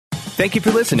Thank you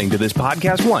for listening to this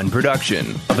Podcast One production.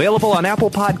 Available on Apple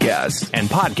Podcasts and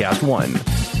Podcast One.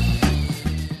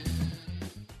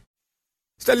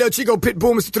 It's that little Chico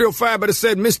Pitbull, Mr. 305, but it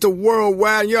said Mr.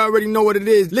 Worldwide. You already know what it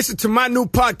is. Listen to my new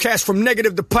podcast, From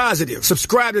Negative to Positive.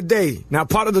 Subscribe today. Now,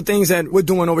 part of the things that we're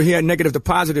doing over here at Negative to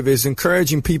Positive is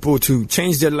encouraging people to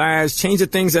change their lives, change the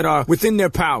things that are within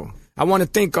their power. I want to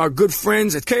thank our good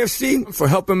friends at KFC for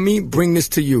helping me bring this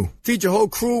to you. Feed your whole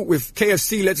crew with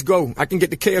KFC. Let's go. I can get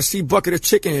the KFC bucket of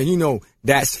chicken, and you know,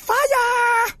 that's fire.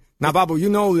 Now, Babu, you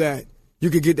know that you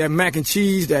could get that mac and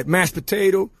cheese, that mashed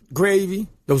potato, gravy,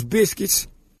 those biscuits.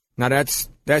 Now, that's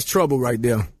trouble right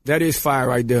there. That is fire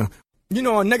right there. You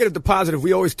know, on Negative to Positive,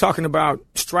 we always talking about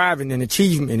striving and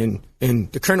achievement,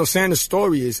 and the Colonel Sanders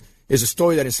story is a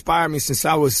story that inspired me since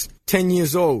I was 10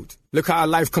 years old. Look how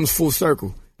life comes full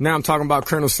circle. Now I'm talking about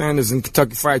Colonel Sanders and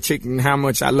Kentucky Fried Chicken and how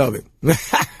much I love it.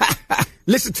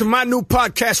 Listen to my new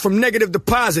podcast, From Negative to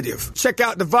Positive. Check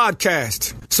out the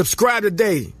vodcast. Subscribe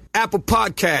today. Apple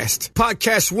Podcast,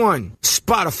 Podcast One,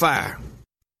 Spotify.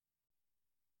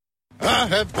 I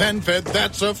have PenFed,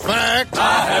 that's a fact.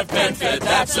 I have PenFed,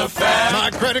 that's a fact.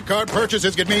 My credit card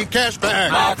purchases get me cash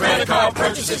back. My credit card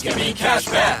purchases get me cash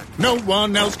back. No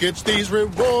one else gets these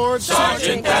rewards.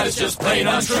 Sergeant, that is just plain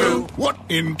untrue. What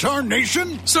in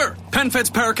tarnation? Sir, PenFed's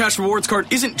Paracash Rewards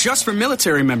Card isn't just for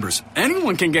military members.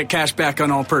 Anyone can get cash back on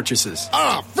all purchases.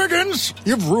 Ah, Figgins,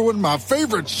 you've ruined my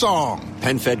favorite song.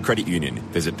 PenFed Credit Union.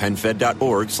 Visit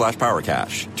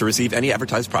PenFed.org/PowerCash. To receive any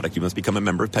advertised product, you must become a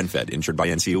member of PenFed, insured by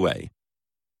NCUA.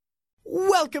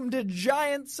 Welcome to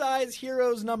Giant Size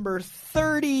Heroes number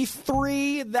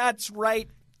 33. That's right,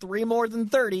 3 more than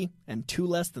 30 and 2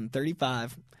 less than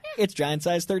 35. It's Giant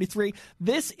Size 33.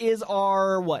 This is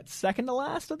our, second to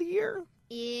last of the year?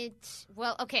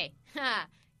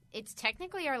 It's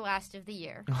technically our last of the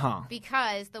year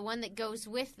because the one that goes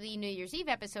with the New Year's Eve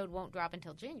episode won't drop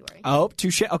until January. Oh,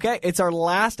 touche. Okay, it's our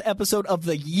last episode of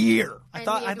the year. I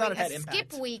thought it had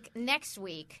impact. Skip week next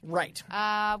week. Right.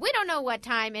 We don't know what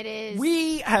time it is.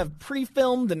 We have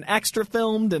pre-filmed and extra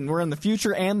filmed, and we're in the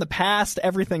future and the past.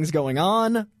 Everything's going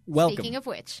on. Welcome.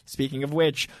 Speaking of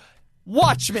which,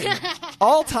 Watchmen,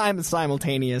 all time and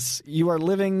simultaneous. You are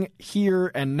living here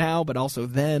and now, but also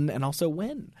then and also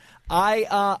when.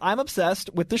 I'm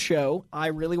obsessed with the show. I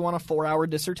really want a 4-hour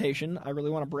dissertation. I really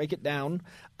want to break it down.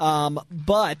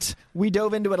 But we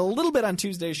dove into it a little bit on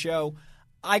Tuesday's show.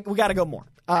 We got to go more.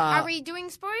 Are we doing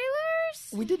spoilers?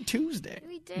 We did Tuesday.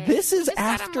 We did. This is that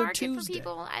after a market Tuesday. For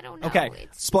people? I don't know. Okay.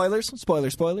 Spoilers.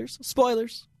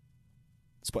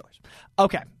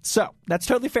 Okay, so that's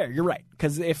totally fair. You're right,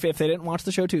 because if they didn't watch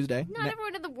the show Tuesday, not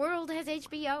everyone in the world has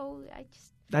HBO.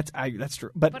 That's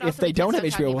true. But if they don't have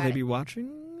HBO, will they be watching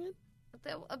it?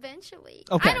 Eventually.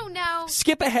 Okay. I don't know.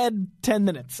 Skip ahead 10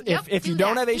 minutes. Yep, if you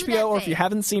don't have HBO, or if you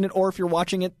haven't seen it, or if you're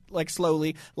watching it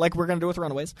slowly, like we're going to do with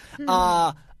Runaways,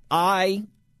 I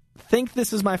think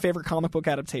this is my favorite comic book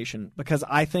adaptation because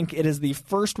I think it is the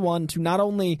first one to not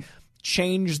only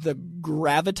change the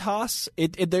gravitas,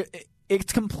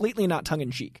 it's completely not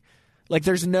tongue-in-cheek. Like,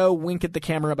 there's no wink at the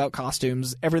camera about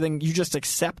costumes. Everything, you just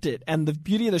accept it. And the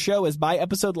beauty of the show is by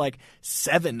episode,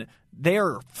 7,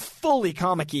 they're fully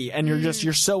comic-y, and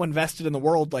you're so invested in the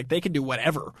world, they can do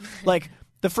whatever. Like,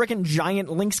 the freaking giant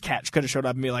lynx catch could have showed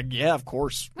up and be like, yeah, of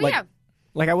course. Well,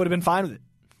 I would have been fine with it.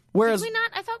 Whereas, did we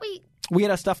not? I thought we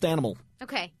had a stuffed animal.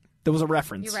 Okay. There was a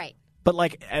reference. You're right.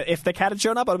 But, if the cat had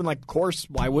shown up, I'd have been like, of course,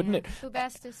 why wouldn't it?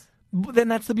 Bubastis. Then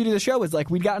that's the beauty of the show is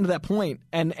we'd gotten to that point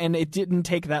and it didn't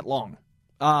take that long.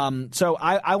 So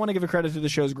I want to give a credit to the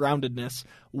show's groundedness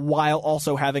while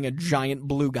also having a giant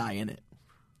blue guy in it.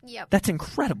 Yep. That's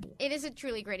incredible. It is a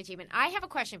truly great achievement. I have a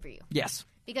question for you. Yes.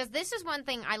 Because this is one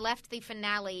thing I left the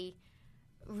finale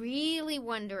really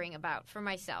wondering about for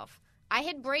myself. I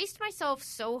had braced myself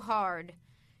so hard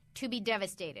to be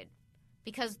devastated.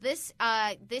 Because this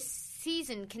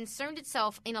season concerned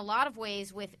itself in a lot of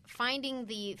ways with finding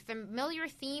the familiar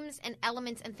themes and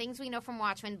elements and things we know from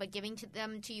Watchmen, but giving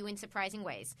them to you in surprising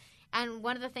ways. And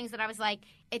one of the things that I was like,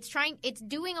 it's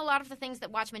doing a lot of the things that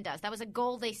Watchmen does. That was a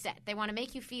goal they set. They want to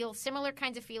make you feel similar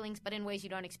kinds of feelings, but in ways you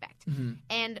don't expect. Mm-hmm.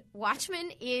 And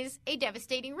Watchmen is a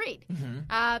devastating read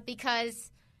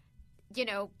because,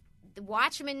 the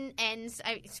Watchmen ends.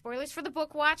 Spoilers for the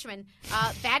book Watchmen.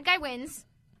 Bad guy wins.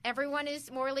 Everyone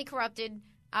is morally corrupted,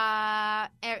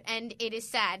 and it is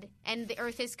sad. And the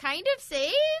Earth is kind of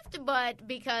saved, but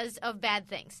because of bad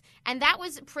things. And that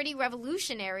was a pretty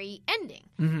revolutionary ending.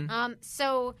 Mm-hmm.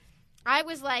 So I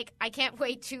was like, I can't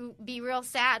wait to be real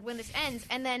sad when this ends.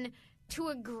 And then to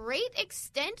a great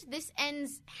extent, this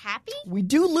ends happy. We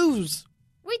do lose.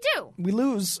 We do. We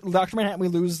lose. Dr. Manhattan, we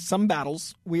lose some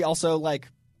battles. We also,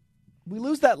 we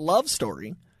lose that love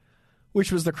story,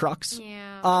 which was the crux.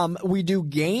 Yeah. We do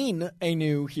gain a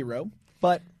new hero,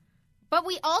 but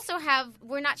we also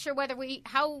we're not sure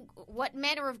what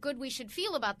manner of good we should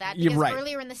feel about that. Because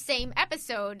earlier in the same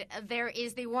episode, there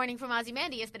is the warning from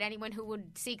Ozymandias that anyone who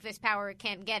would seek this power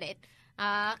can't get it.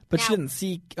 But she didn't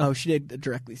seek. Oh, she did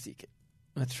directly seek it.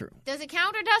 That's true. Does it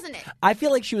count or doesn't it? I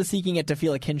feel like she was seeking it to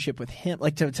feel a kinship with him,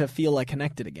 like to feel like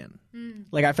connected again.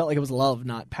 Like I felt like it was love,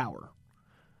 not power.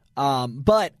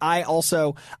 But I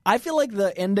feel like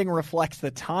the ending reflects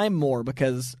the time more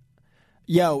because,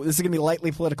 this is gonna be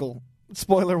lightly political.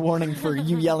 Spoiler warning for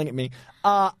you yelling at me.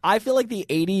 I feel like the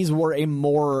 80s were a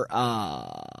more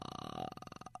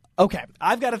okay.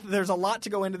 There's a lot to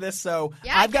go into this, so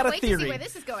I've got a theory. To see where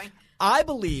this is going. I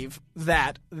believe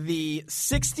that the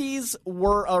 60s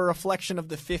were a reflection of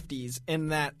the 50s in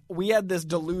that we had this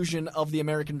delusion of the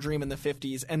American dream in the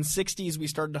 50s, and 60s we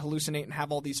started to hallucinate and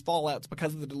have all these fallouts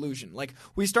because of the delusion. Like,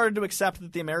 we started to accept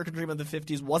that the American dream of the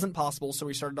 50s wasn't possible, so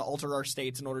we started to alter our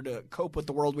states in order to cope with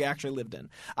the world we actually lived in.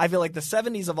 I feel like the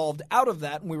 70s evolved out of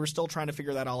that, and we were still trying to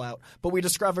figure that all out. But we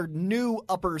discovered new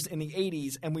uppers in the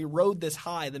 80s, and we rode this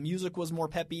high. The music was more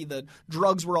peppy, the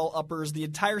drugs were all uppers, the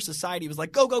entire society was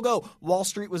like, go, go, go! Wall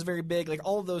Street was very big, like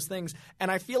all of those things.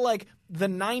 And I feel like the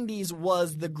 90s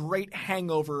was the great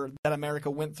hangover that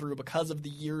America went through because of the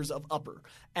years of upper.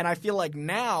 And I feel like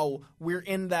now we're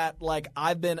in that, like,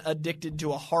 I've been addicted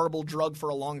to a horrible drug for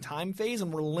a long time phase,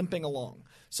 and we're limping along.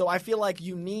 So I feel like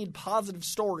you need positive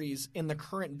stories in the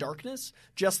current darkness,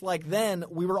 just like then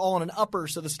we were all on an upper,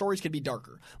 so the stories could be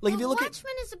darker. Like, if you look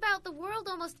Watchmen is about the world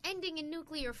almost ending in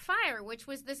nuclear fire, which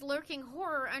was this lurking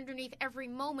horror underneath every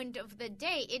moment of the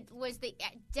day. It was the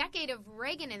decade of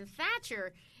Reagan and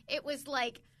Thatcher. It was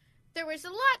like there was a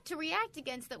lot to react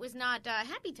against that was not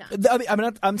happy times.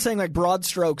 I'm saying, like, broad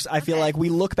strokes. I feel like we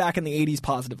look back in the 80s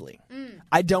positively.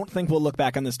 I don't think we'll look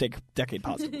back on this decade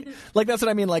positively. Like, that's what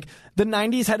I mean. Like, the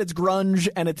 90s had its grunge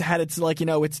and it had its, like,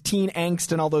 its teen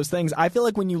angst and all those things. I feel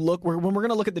like when we're going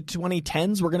to look at the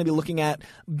 2010s, we're going to be looking at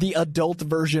the adult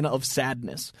version of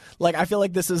sadness. Like, I feel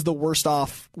like this is the worst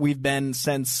off we've been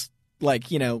since, like,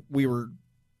 we were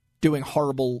doing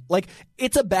horrible. Like,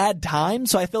 it's a bad time,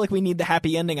 so I feel like we need the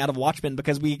happy ending out of Watchmen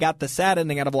because we got the sad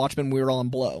ending out of Watchmen. We were all in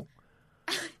blow.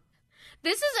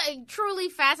 This is a truly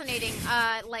fascinating,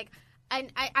 I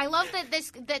love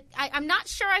that I'm not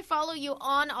sure I follow you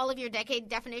on all of your decade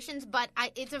definitions, but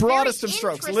it's a broadest very of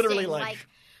strokes, interesting, literally like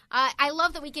I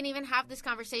love that we can even have this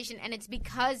conversation, and it's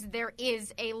because there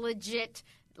is a legit,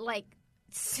 like,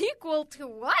 sequel to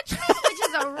Watchmen, which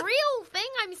is a real thing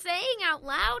I'm saying out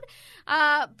loud,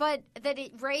 but that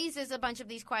it raises a bunch of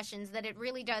these questions, that it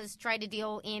really does try to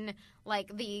deal in,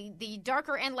 like, the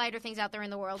darker and lighter things out there in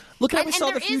the world. Look how we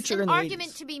saw the future in the 80s. There is an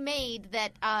argument to be made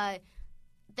that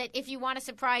if you want to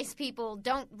surprise people,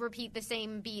 don't repeat the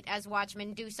same beat as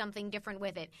Watchmen, do something different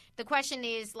with it. The question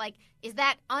is, like, is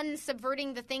that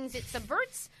unsubverting the things it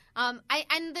subverts?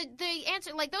 The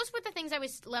answer, like, those were the things I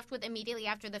was left with immediately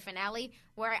after the finale,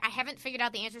 where I haven't figured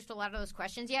out the answers to a lot of those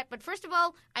questions yet. But first of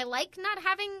all, I like not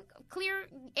having clear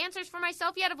answers for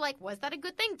myself yet of, like, was that a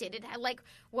good thing? Did it, like,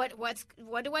 what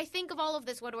do I think of all of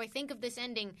this? What do I think of this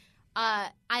ending?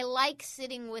 I like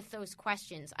sitting with those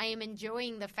questions. I am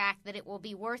enjoying the fact that it will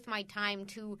be worth my time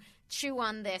to chew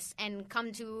on this and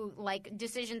come to, like,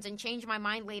 decisions and change my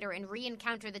mind later and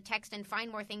re-encounter the text and find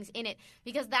more things in it,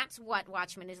 because that's what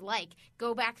Watchmen is like.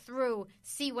 Go back through,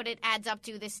 see what it adds up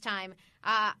to this time.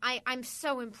 I'm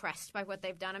so impressed by what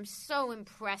they've done. I'm so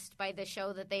impressed by the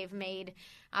show that they've made.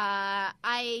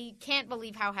 I can't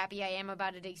believe how happy I am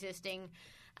about it existing.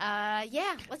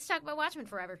 Let's talk about Watchmen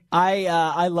forever.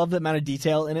 I love the amount of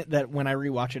detail in it that when I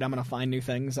rewatch it, I'm going to find new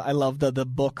things. I love the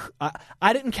book.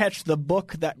 I didn't catch the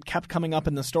book that kept coming up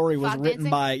in the story was Fog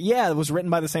written Dancing? it was written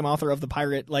by the same author of The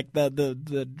Pirate, like the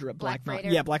Black Freighter.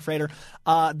 Yeah, Black Freighter.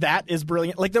 That is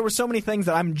brilliant. Like, there were so many things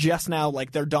that I'm just now,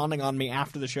 like, they're dawning on me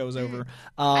after the show's over.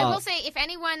 I will say, if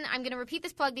anyone, I'm going to repeat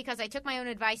this plug because I took my own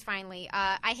advice finally.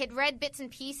 I had read bits and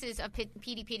pieces of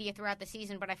PDpedia throughout the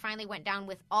season, but I finally went down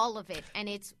with all of it, and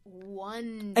it's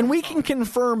wonderful. And we can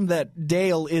confirm that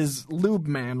Dale is Lube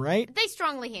Man, right? They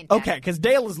strongly hint at Okay, because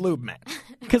Dale is Lube Man.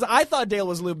 Because I thought Dale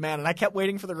was Lube Man, and I kept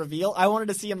waiting for the reveal. I wanted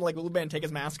to see him, like, Lube Man take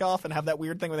his mask off and have that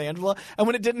weird thing with Angela. And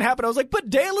when it didn't happen, I was like, but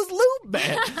Dale is Lube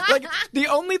Man. Like, the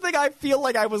only thing I feel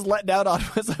like I was let down on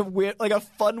was a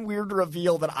fun, weird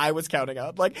reveal that I was counting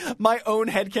on. Like, my own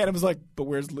headcanon was like, but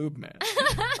where's Lube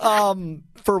Man?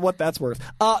 For what that's worth.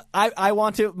 I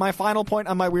want to, my final point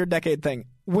on my Weird Decade thing.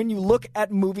 when you look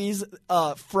at movies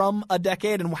from a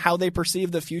decade and how they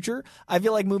perceive the future, I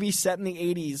feel like movies set in the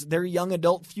 80s, their young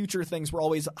adult future things were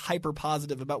always hyper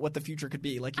positive about what the future could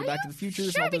be. Like Back to the Future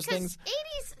and all those things.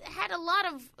 80s had a lot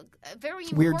of very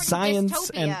weird important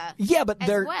science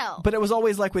dystopia but it was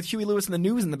always like with Huey Lewis and the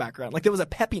News in the background. Like there was a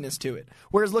peppiness to it.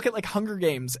 Whereas look at like Hunger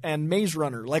Games and Maze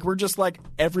Runner. Like we're just like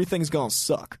everything's gonna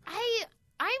suck.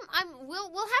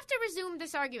 We'll have to resume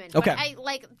this argument. Okay.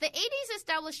 But the 80s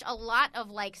established a lot of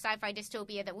like sci-fi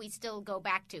dystopia that we still go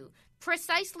back to,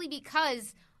 precisely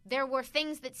because there were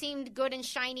things that seemed good and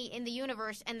shiny in the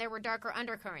universe, and there were darker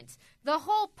undercurrents. The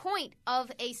whole point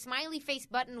of a smiley face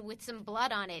button with some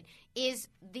blood on it is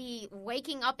the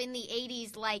waking up in the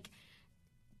 80s like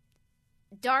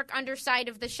dark underside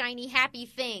of the shiny happy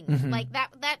thing. Mm-hmm. Like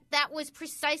that was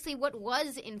precisely what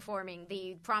was informing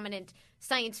the prominent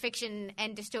science fiction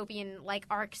and dystopian like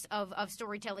arcs of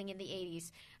storytelling in the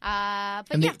 80s.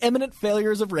 The imminent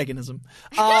failures of Reaganism.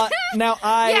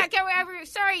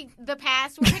 Sorry, the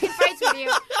past. We're picking fights with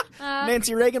you.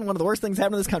 Nancy Reagan, one of the worst things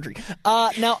happened in this country.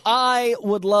 Now, I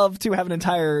would love to have an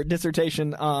entire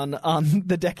dissertation on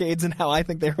the decades and how I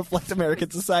think they reflect American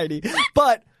society.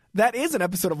 But that is an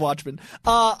episode of Watchmen.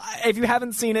 If you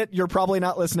haven't seen it, you're probably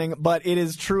not listening, but it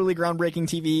is truly groundbreaking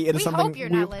TV. It is something. We hope you're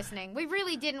not listening. We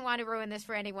really didn't want to ruin this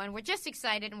for anyone. We're just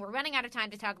excited, and we're running out of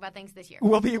time to talk about things this year.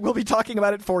 We'll be talking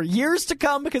about it for years to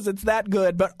come because it's that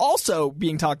good, but also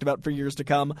being talked about for years to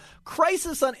come.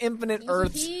 Crisis on Infinite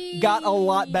Earths got a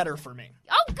lot better for me.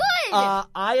 Oh, good!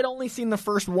 I had only seen the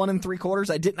first 1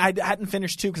 3/4. I hadn't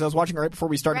finished 2 because I was watching it right before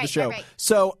we started the show. Right.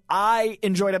 So I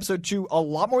enjoyed episode 2 a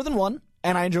lot more than 1.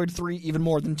 And I enjoyed 3 even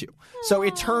more than 2. So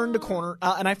it turned a corner.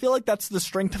 And I feel like that's the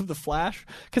strength of The Flash.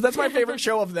 Because that's my favorite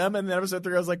show of them. And then episode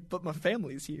 3, I was like, but my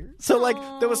family's here. So, like,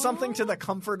 there was something to the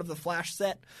comfort of the Flash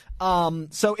set.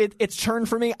 So it's turned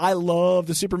for me. I love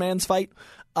the Superman's fight.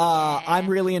 I'm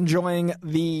really enjoying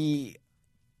the...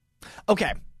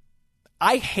 Okay.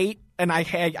 I hate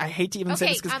to even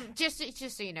say this.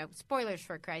 Just so you know, spoilers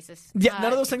for Crisis. Yeah,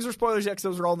 none of those things were spoilers yet because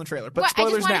those were all in the trailer. But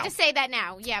spoilers now. I just wanted to say that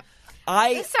now. Yep.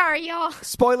 Sorry, y'all.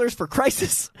 Spoilers for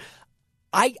Crisis.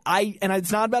 And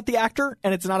it's not about the actor,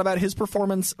 and it's not about his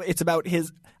performance. It's about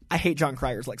his. I hate John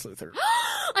Cryer's Lex Luthor.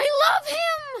 I love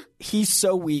him. He's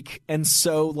so weak and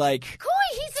so like. Coy,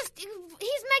 he's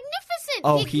magnificent.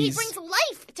 Oh, he brings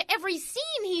life to every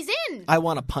scene he's in. I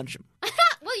want to punch him.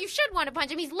 Well, you should want to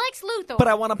punch him. He's Lex Luthor. But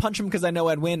I want to punch him because I know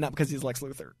I'd win, not because he's Lex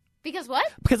Luthor. Because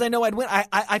what? Because I know I'd win.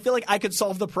 I feel like I could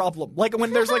solve the problem. Like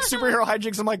when there's like superhero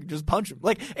hijinks, I'm like, just punch him.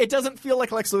 Like it doesn't feel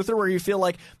like Lex Luthor where you feel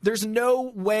like there's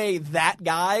no way that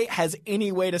guy has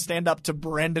any way to stand up to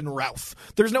Brandon Routh.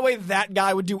 There's no way that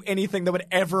guy would do anything that would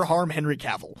ever harm Henry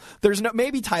Cavill. There's no,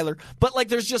 maybe Tyler, but like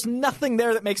there's just nothing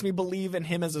there that makes me believe in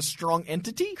him as a strong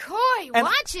entity. Coy,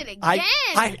 watch it again.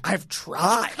 I've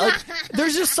tried. Like,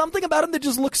 there's just something about him that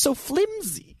just looks so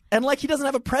flimsy. And like he doesn't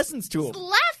have a presence to him. He's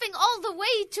laughing all the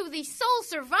way to the sole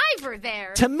survivor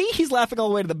there. To me, he's laughing all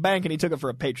the way to the bank, and he took it for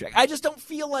a paycheck. I just don't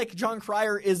feel like John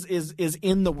Cryer is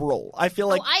in the role. I feel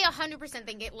like I 100%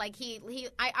 think it. Like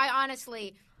I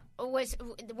honestly was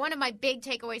one of my big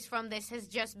takeaways from this has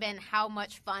just been how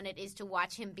much fun it is to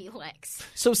watch him be Lex.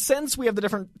 So since we have the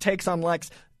different takes on Lex,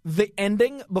 the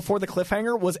ending before the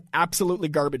cliffhanger was absolutely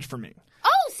garbage for me.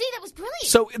 Oh, see, that was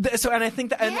brilliant. So, and I think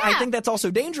that, and I think that's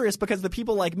also dangerous because the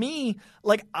people like me,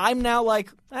 like I'm now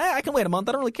like, I can wait a month.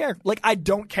 I don't really care. Like I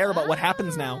don't care about what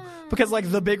happens now because like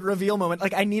the big reveal moment,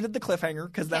 like I needed the cliffhanger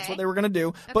because that's what they were gonna do.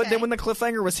 Okay. But then when the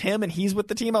cliffhanger was him and he's with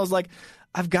the team, I was like,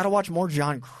 I've got to watch more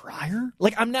John Cryer.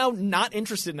 Like I'm now not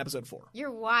interested in episode 4. You're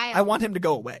wild. I want him to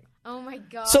go away. Oh my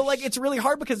god. So like it's really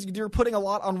hard because you're putting a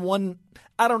lot on one.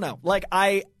 I don't know. Like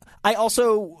I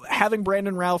also having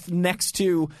Brandon Routh next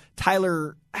to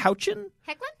Tyler Hoechlin.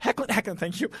 Hecklin,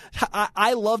 thank you.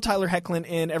 I love Tyler Hoechlin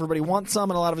in Everybody Wants Some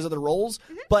and a lot of his other roles,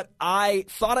 but I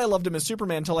thought I loved him as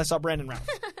Superman until I saw Brandon Routh.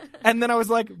 And then I was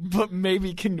like, but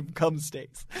maybe Kingdom Come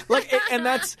stays. Like, and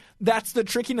that's the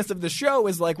trickiness of the show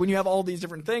is like when you have all these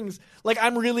different things. Like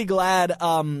I'm really glad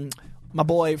my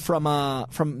boy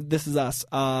from This Is Us,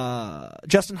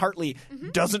 Justin Hartley,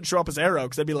 doesn't show up as Arrow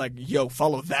because I'd be like, yo,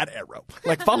 follow that Arrow.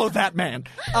 Like, follow that man.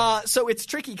 So it's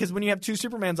tricky because when you have two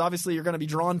Supermans, obviously you're going to be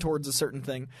drawn towards a certain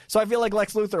thing. So I feel like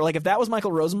Lex Luthor, like if that was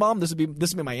Michael Rosenbaum, this would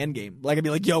be my end game. Like I'd be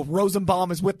like, yo,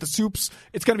 Rosenbaum is with the soups.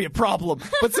 It's going to be a problem.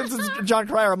 But since it's John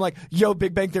Cryer, I'm like, yo,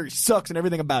 Big Bang Theory sucks and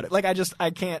everything about it. Like I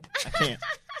can't.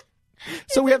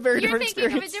 So we have very different experiences. You're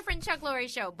thinking of a different Chuck Lorre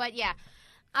show, but yeah.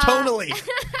 Totally.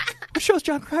 What show's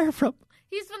John Cryer from?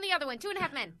 He's from the other one,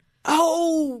 2.5 Men.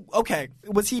 Oh, okay.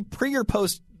 Was he pre or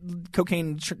post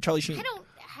cocaine Charlie Sheen? I don't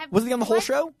have. Was he on the whole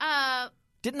show?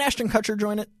 Didn't Ashton Kutcher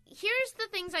join it? Here's the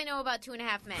things I know about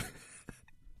 2.5 Men.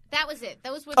 That was it.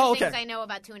 Those were the things I know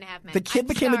about 2.5 Men. The kid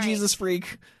became a Jesus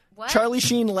freak. What? Charlie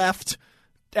Sheen left.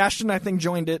 Ashton, I think,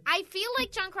 joined it. I feel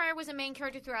like John Cryer was a main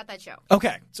character throughout that show.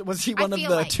 Okay, so was he one of the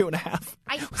like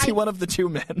 2.5? Was he one of the 2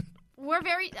 men?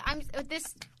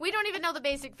 We don't even know the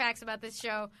basic facts about this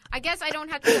show. I guess I don't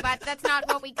have to go back. That's not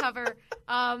what we cover.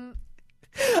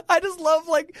 I just love,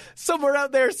 like, somewhere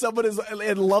out there someone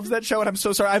loves that show, and I'm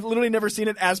so sorry. I've literally never seen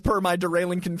it as per my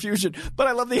derailing confusion. But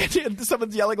I love the idea that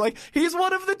someone's yelling, like, he's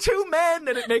one of the 2 men,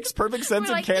 and it makes perfect sense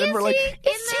in canon. We're like,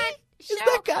 is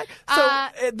that guy?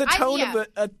 So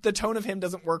the tone of him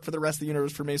doesn't work for the rest of the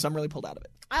universe for me, so I'm really pulled out of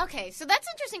it. Okay, so that's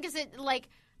interesting because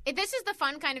this is the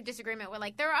fun kind of disagreement where,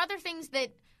 like, there are other things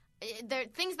that there are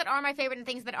things that are my favorite and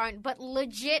things that aren't, but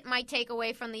legit my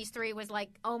takeaway from these 3 was like,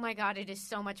 oh my god, it is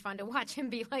so much fun to watch him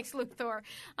be Lex Luthor.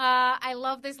 I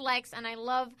love this Lex, and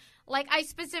I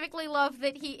specifically love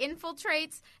that he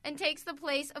infiltrates and takes the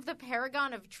place of the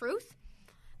Paragon of Truth.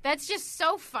 That's just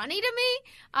so funny to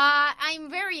me. I'm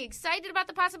very excited about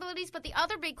the possibilities, but the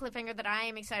other big cliffhanger that I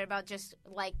am excited about, just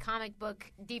like comic book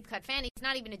deep cut fan, he's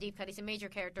not even a deep cut, he's a major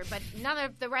character, but none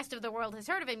of the rest of the world has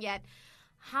heard of him yet.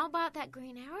 How about that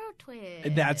Green Arrow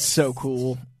twist? That's so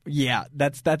cool. Yeah,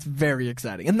 that's very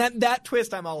exciting. And that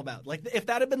twist I'm all about. Like, if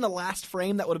that had been the last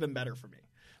frame, that would have been better for me.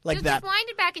 Like so that. Just wind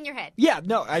it back in your head. Yeah,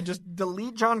 no, I just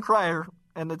delete John Cryer,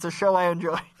 and it's a show I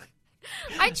enjoy.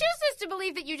 I choose this to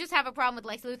believe that you just have a problem with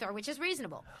Lex Luthor, which is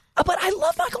reasonable. But I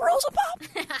love Michael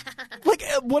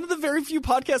Rosenbaum. One of the very few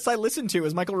podcasts I listen to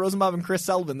is Michael Rosenbaum and Chris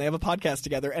Sullivan. They have a podcast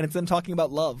together, and it's them talking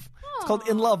about love. It's called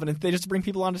In Love, and they just bring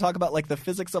people on to talk about, like, the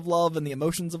physics of love and the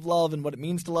emotions of love and what it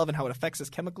means to love and how it affects us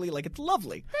chemically. Like, it's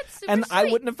lovely. That's super and sweet. I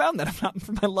wouldn't have found that if not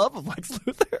for my love of Lex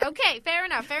Luthor. Okay, fair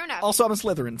enough. Also, I'm a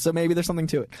Slytherin, so maybe there's something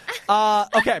to it.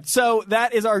 Okay, so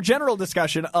that is our general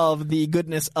discussion of the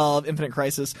goodness of Infinite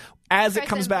Crisis. As it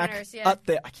comes back,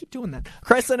 I keep doing that.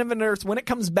 Crisis on Infinite Earths, when it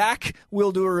comes back,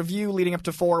 we'll do a review leading up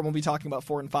to 4, and we'll be talking about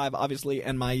 4 and 5, obviously,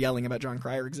 and my yelling about John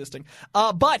Cryer existing.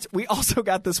 But we also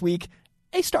got this week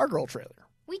a Stargirl trailer.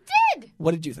 We did!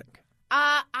 What did you think?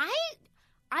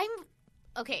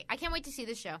 Okay, I can't wait to see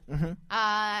this show.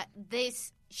 Mm-hmm.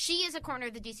 She is a corner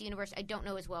of the DC Universe I don't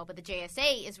know as well, but the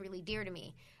JSA is really dear to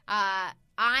me.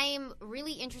 I'm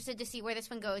really interested to see where this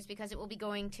one goes because it will be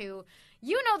going to,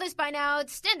 you know this by now,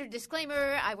 it's standard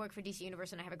disclaimer, I work for DC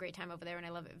Universe and I have a great time over there and I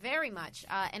love it very much.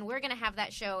 And we're going to have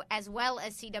that show as well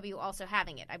as CW also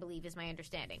having it, I believe is my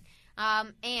understanding.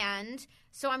 And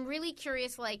so I'm really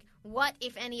curious, like, what,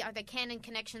 if any, are the canon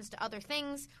connections to other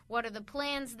things? What are the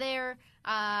plans there?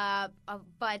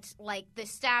 But, like, the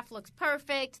staff looks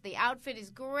perfect. The outfit is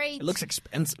great. It looks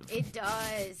expensive. It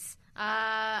does.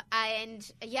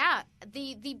 And yeah,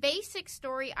 the basic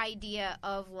story idea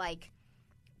of like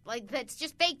that's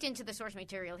just baked into the source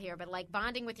material here, but like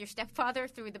bonding with your stepfather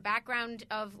through the background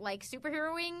of like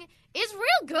superheroing is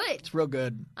real good. It's real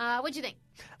good. What'd you think?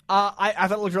 I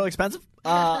thought it looked really expensive.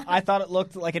 I thought it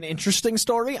looked like an interesting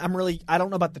story. I don't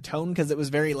know about the tone because it was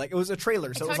very like, it was a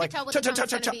trailer. So it's it was hard like, to tell what the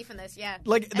tone's going to be from this, yeah.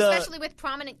 Like especially with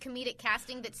prominent comedic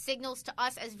casting that signals to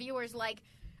us as viewers like,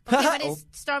 okay, but is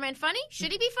Starman funny?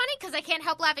 Should he be funny? Because I can't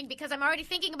help laughing because I'm already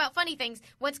thinking about funny things.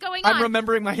 What's going on? I'm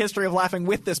remembering my history of laughing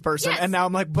with this person, yes. And now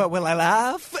I'm like, but will I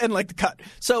laugh? And like the cut.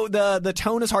 So the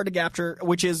tone is hard to capture,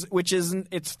 which isn't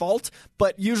its fault.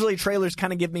 But usually trailers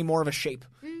kind of give me more of a shape.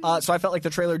 So I felt like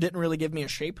the trailer didn't really give me a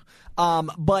shape.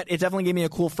 But it definitely gave me a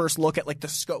cool first look at like the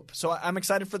scope. So I'm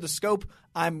excited for the scope.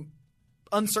 I'm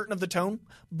uncertain of the tone,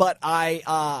 but I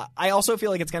also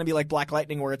feel like it's going to be like Black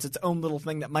Lightning, where it's its own little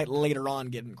thing that might later on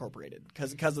get incorporated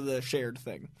because of the shared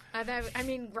thing. I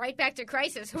mean, right back to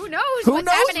Crisis. Who knows what's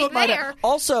happening there?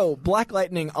 Also, Black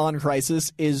Lightning on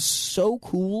Crisis is so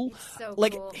cool. So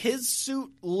like cool. His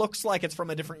suit looks like it's from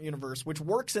a different universe, which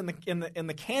works in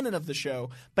the canon of the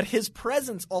show. But his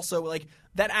presence also, like,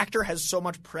 that actor has so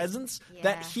much presence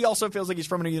that he also feels like he's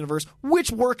from a universe,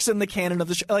 which works in the canon of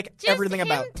the show. Like just everything him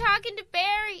about talking to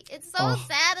Barry, it's so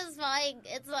satisfying.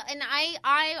 And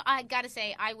I gotta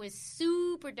say, I was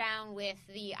super down with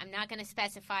the, I'm not gonna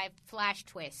specify Flash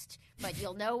twist, but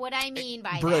you'll know what I mean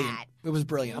by that. It was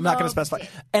brilliant. I'm not going to specify.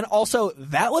 And also,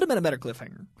 that would have been a better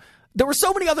cliffhanger. There were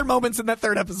so many other moments in that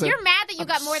third episode. You're mad that you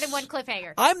got more than one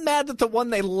cliffhanger. I'm mad that the one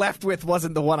they left with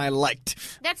wasn't the one I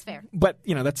liked. That's fair. But,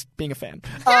 that's being a fan.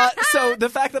 So the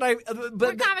fact that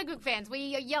we're comic book fans.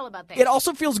 We yell about things. It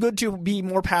also feels good to be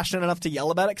more passionate enough to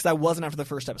yell about it because I wasn't after the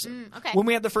first episode. Okay. When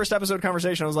we had the first episode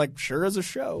conversation, I was like, sure as a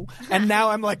show. And now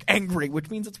I'm like angry, which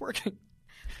means it's working.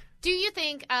 Do you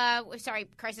think, sorry,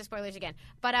 crisis spoilers again,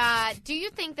 but do you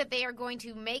think that they are going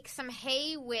to make some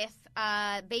hay with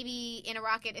Baby in a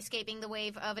Rocket escaping the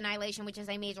wave of annihilation, which is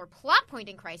a major plot point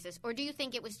in Crisis, or do you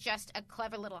think it was just a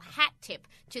clever little hat tip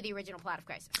to the original plot of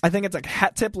Crisis? I think it's a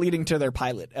hat tip leading to their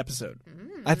pilot episode.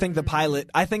 I think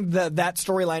that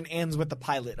storyline ends with the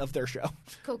pilot of their show.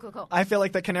 Cool. I feel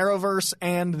like the Canaroverse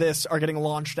and this are getting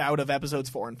launched out of episodes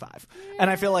 4 and 5. And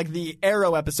I feel like the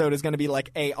Arrow episode is going to be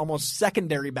like a almost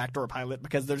secondary backdoor pilot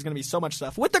because there's going to be so much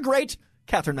stuff with the great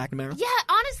Catherine McNamara. Yeah,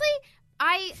 honestly,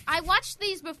 I watched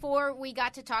these before we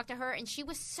got to talk to her, and she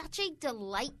was such a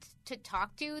delight to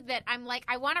talk to that I'm like,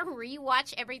 I want to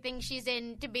rewatch everything she's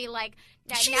in to be like,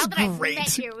 now that I've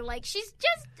met you, like,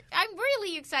 I'm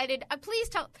really excited. Please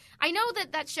tell. I know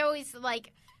that show is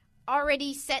like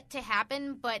already set to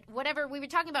happen, but whatever. We were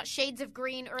talking about shades of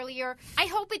green earlier. I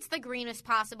hope it's the greenest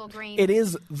possible green. It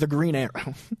is the Green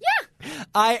Arrow. Yeah.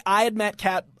 I had met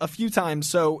Kat a few times,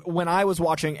 so when I was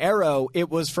watching Arrow, it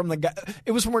was from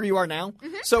Where You Are Now.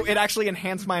 Mm-hmm. So it actually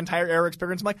enhanced my entire Arrow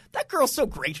experience. I'm like, that girl's so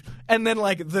great. And then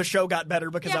like the show got better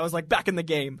because I was like back in the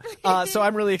game. So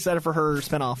I'm really excited for her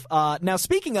spinoff. Now,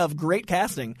 speaking of great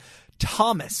casting,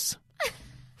 Thomas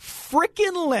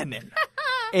frickin' Lennon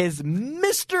is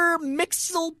Mr.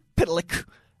 Mxyzptlk.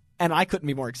 And I couldn't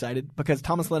be more excited because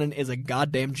Thomas Lennon is a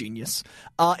goddamn genius.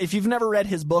 If you've never read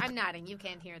his book... I'm nodding. You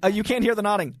can't hear that. You can't hear the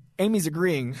nodding. Amy's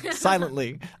agreeing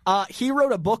silently. He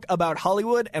wrote a book about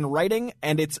Hollywood and writing,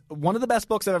 and it's one of the best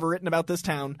books I've ever written about this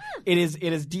town. It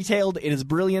is detailed. It is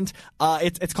brilliant.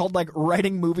 It's called like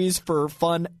Writing Movies for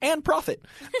Fun and Profit.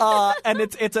 And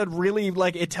it's a really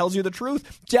like it tells you the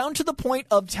truth down to the point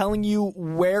of telling you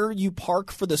where you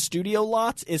park for the studio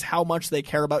lots is how much they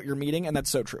care about your meeting, and that's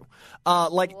so true.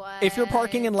 If you're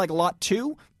parking in like lot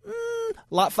 2,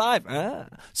 lot 5.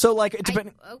 So like it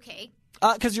depends. Okay.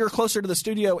 Because you're closer to the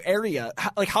studio area.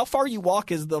 How far you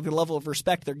walk is the level of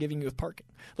respect they're giving you with parking.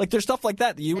 Like, there's stuff like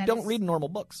that you don't read in normal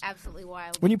books. Absolutely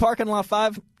wild. When you park in lot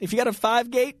 5, if you got a 5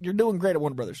 gate, you're doing great at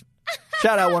Warner Brothers.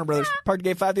 Shout out Warner Brothers. Parked at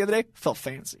gate 5 the other day. Felt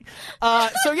fancy.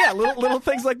 So yeah, little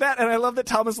things like that. And I love that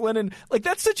Thomas Lennon, like,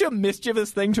 that's such a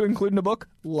mischievous thing to include in a book,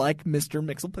 like Mr.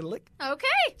 Mxyzptlk. Okay.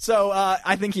 So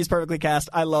I think he's perfectly cast.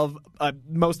 I love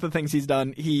most of the things he's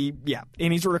done.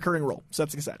 And he's a recurring role. So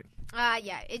that's exciting.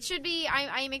 Yeah, it should be.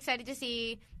 I am excited to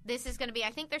see. This is going to be,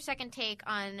 I think, their second take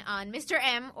on Mr.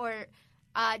 M, or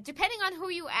depending on who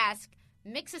you ask,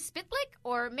 Mxyzptlk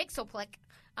or Mxyzptlk.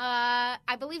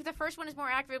 I believe the first one is more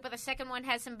accurate, but the second one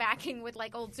has some backing with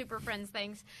like old Super Friends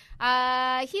things.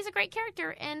 He's a great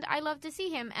character, and I love to see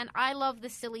him, and I love the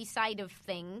silly side of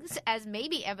things, as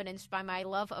maybe evidenced by my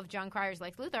love of John Cryer's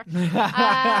Lex Luthor.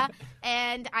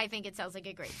 And I think it sounds like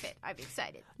a great fit. I'm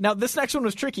excited. Now, this next one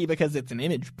was tricky because it's an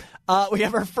image. We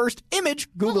have our first image.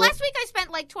 Google last week I spent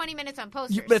like 20 minutes on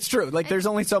posters. That's true. Like, there's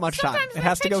only so much time. It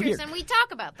has to go here. And we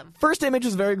talk about them. First image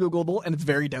is very Googleable, and it's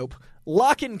very dope.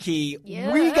 Lock and Key.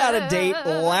 Yeah. We got a date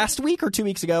last week or 2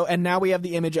 weeks ago, and now we have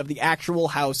the image of the actual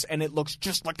house, and it looks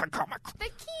just like the comic. The Key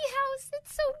house.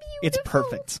 It's so beautiful. It's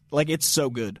perfect. Like, it's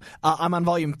so good. I'm on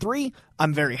volume 3.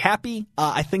 I'm very happy.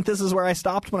 I think this is where I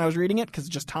stopped when I was reading it because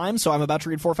it's just time. So I'm about to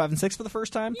read 4, 5, and 6 for the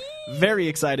first time. Very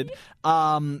excited.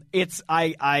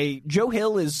 Joe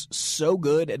Hill is so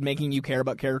good at making you care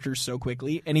about characters so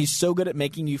quickly, and he's so good at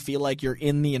making you feel like you're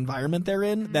in the environment they're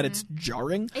in that it's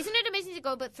jarring. Isn't it amazing to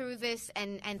go through this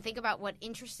and think about what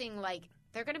interesting, like,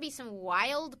 there are going to be some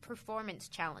wild performance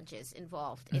challenges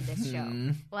involved in this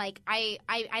show. Like, I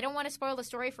don't want to spoil the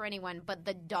story for anyone, but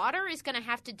the daughter is going to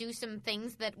have to do some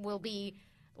things that will be,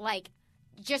 like,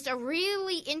 just a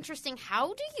really interesting,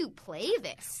 how do you play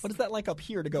this? What is that like up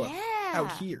here to go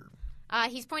out here?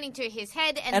 He's pointing to his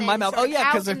head and then my mouth.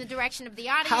 Out in the direction of the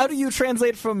audience. How do you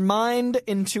translate from mind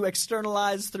into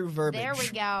externalize through verbiage? There we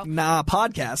go.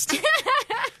 Podcast.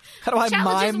 How do I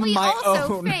mime my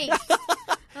own?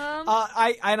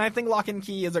 I think Lock and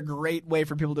Key is a great way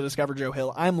for people to discover Joe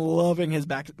Hill. I'm loving his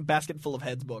Basket Full of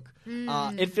Heads book.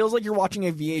 It feels like you're watching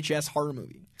a VHS horror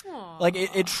movie. Aww. Like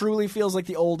it truly feels like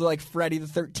the old like Friday the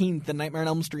 13th and Nightmare on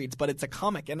Elm Streets, but it's a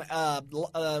comic. And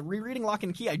rereading Lock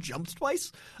and Key, I jumped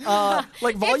twice.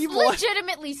 Like volume it's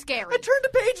legitimately scary. I turned a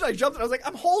page and I jumped. And I was like,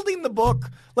 I'm holding the book.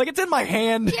 Like it's in my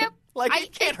hand. Yep. Like,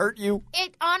 it can't hurt you.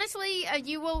 It honestly,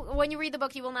 you will, when you read the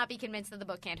book, you will not be convinced that the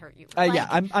book can't hurt you. Yeah,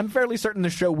 I'm fairly certain the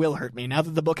show will hurt me. Now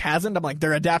that the book hasn't, I'm like,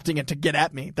 they're adapting it to get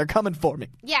at me. They're coming for me.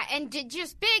 Yeah, and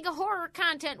just big horror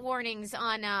content warnings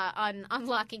on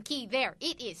Lock and Key there.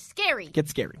 It is scary. Gets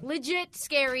scary. Legit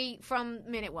scary from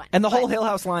minute one. And the whole Hill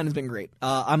House line has been great.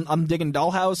 I'm digging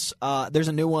Dollhouse. There's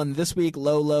a new one this week,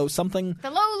 Low something.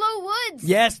 The Low Woods.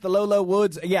 Yes, the Low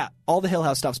Woods. Yeah, all the Hill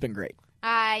House stuff's been great.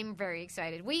 I'm very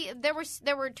excited.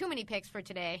 There were too many picks for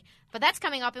today, but that's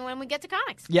coming up when we get to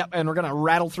comics. Yep, and we're going to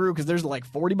rattle through because there's like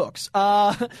 40 books.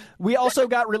 We also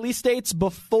got release dates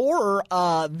before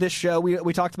this show.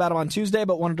 We talked about them on Tuesday,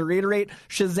 but wanted to reiterate.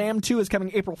 Shazam 2 is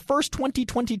coming April 1st,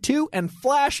 2022, and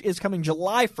Flash is coming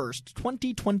July 1st,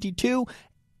 2022.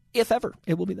 If ever,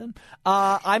 it will be then.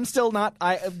 I'm still not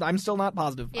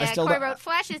positive. Yeah, Corey wrote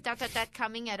Flash is ...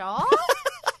 coming at all.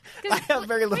 I have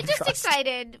very little We're just trust.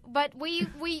 excited, but we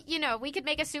could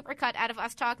make a supercut out of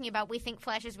us talking about we think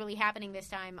Flash is really happening this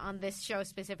time on this show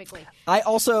specifically. I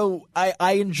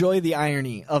enjoy the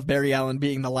irony of Barry Allen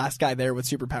being the last guy there with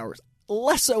superpowers.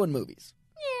 Less so in movies.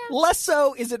 Yeah. Less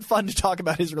so is it fun to talk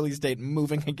about his release date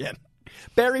moving again.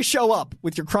 Barry, show up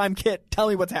with your crime kit. Tell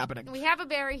me what's happening. We have a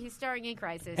Barry who's starring in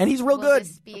Crisis. And he's real we'll good.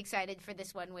 Just be excited for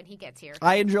this one when he gets here.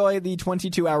 I enjoy the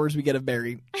 22 hours we get of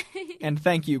Barry. And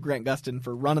thank you, Grant Gustin,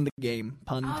 for running the game.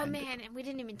 Pun intended. Oh, man, and we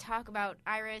didn't even talk about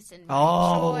Iris and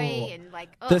Joy and like...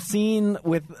 The scene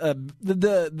with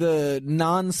the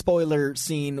non-spoiler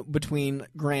scene between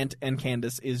Grant and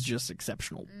Candace is just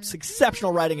exceptional. It's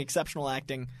exceptional writing, exceptional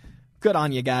acting. Good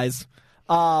on you guys.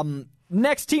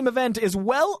 Next team event is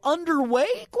well underway, ?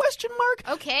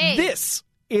 Okay. This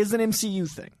is an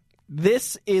MCU thing.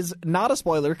 This is not a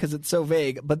spoiler because it's so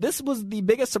vague, but this was the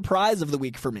biggest surprise of the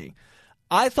week for me.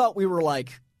 I thought we were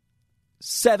like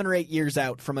 7 or 8 years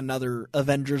out from another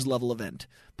Avengers-level event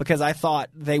because I thought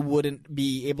they wouldn't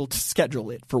be able to schedule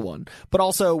it, for one. But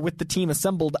also, with the team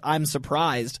assembled, I'm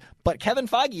surprised. But Kevin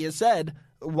Feige has said,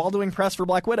 while doing press for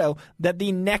Black Widow, that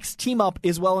the next team-up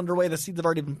is well underway. The seeds have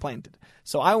already been planted.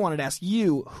 So I wanted to ask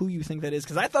you who you think that is,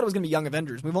 because I thought it was going to be Young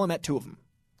Avengers. We've only met 2 of them.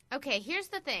 Okay, here's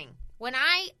the thing.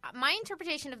 My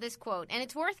interpretation of this quote, and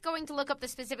it's worth going to look up the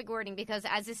specific wording because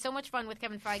as is so much fun with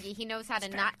Kevin Feige, he knows how to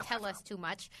not tell us too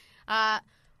much.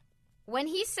 When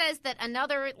he says that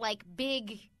another like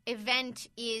big event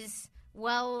is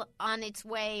well on its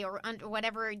way or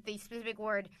whatever the specific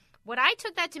word, what I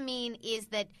took that to mean is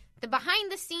that the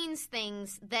behind-the-scenes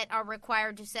things that are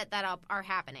required to set that up are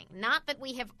happening. Not that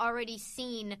we have already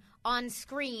seen on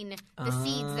screen the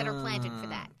seeds that are planted for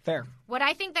that. Fair. What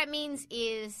I think that means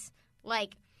is,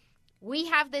 like, we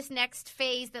have this next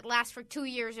phase that lasts for 2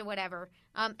 years or whatever.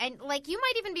 And, like, you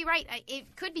might even be right.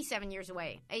 It could be 7 years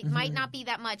away. It might not be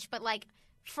that much. But, like,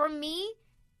 for me,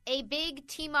 a big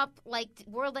team-up, like,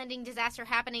 world-ending disaster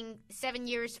happening 7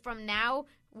 years from now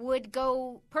would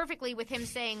go perfectly with him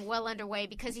saying well underway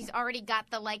because he's already got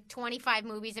the, like, 25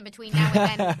 movies in between now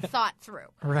and then thought through.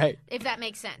 Right. If that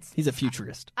makes sense. He's a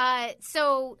futurist.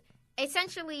 So,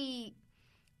 essentially,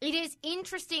 it is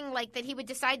interesting, like, that he would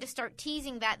decide to start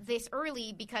teasing that this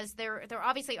early because there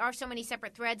obviously are so many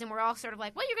separate threads and we're all sort of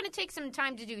like, well, you're going to take some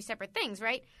time to do separate things,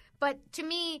 right? But to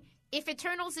me, if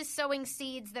Eternals is sowing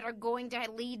seeds that are going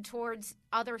to lead towards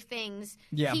other things,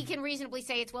 he can reasonably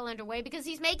say it's well underway because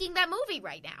he's making that movie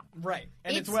right now. Right.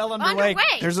 And it's well underway.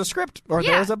 There's a script or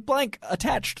there's a blank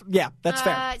attached. Yeah, that's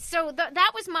fair. So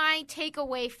that was my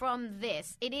takeaway from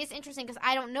this. It is interesting because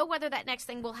I don't know whether that next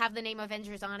thing will have the name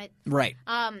Avengers on it. Right.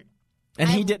 And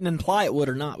he didn't imply it would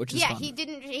or not, which is fun. He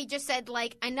didn't. He just said,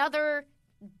 like, another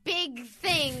big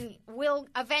thing will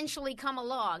eventually come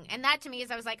along. And that to me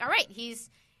is I was like, all right,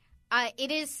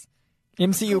 it is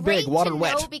MCU big, water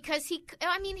wet. Because he could,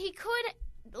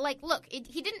 like, look,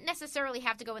 he didn't necessarily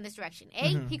have to go in this direction.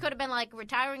 A, he could have been like,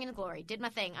 retiring in glory, did my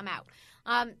thing, I'm out.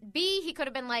 B, he could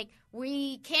have been like,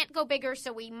 we can't go bigger,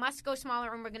 so we must go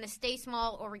smaller, and we're going to stay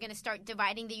small, or we're going to start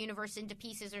dividing the universe into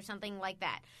pieces or something like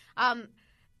that.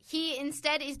 He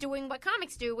instead is doing what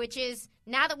comics do, which is,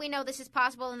 now that we know this is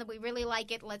possible and that we really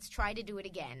like it, let's try to do it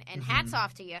again. And hats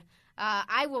off to you.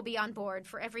 I will be on board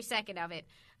for every second of it.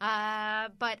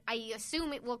 But I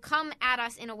assume it will come at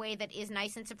us in a way that is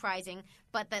nice and surprising,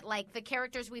 but that, like, the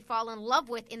characters we fall in love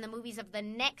with in the movies of the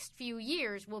next few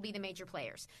years will be the major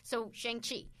players. So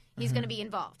Shang-Chi, he's going to be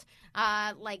involved.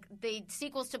 Like, the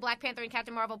sequels to Black Panther and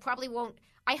Captain Marvel probably won't.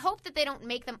 I hope that they don't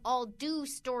make them all do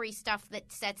story stuff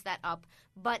that sets that up,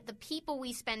 but the people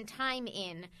we spend time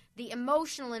in, the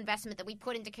emotional investment that we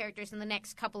put into characters in the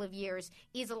next couple of years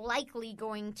is likely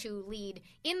going to lead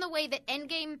in the way that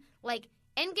Endgame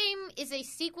is a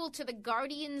sequel to the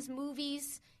Guardians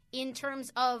movies in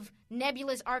terms of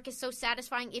Nebula's arc is so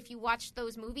satisfying if you watch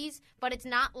those movies, but it's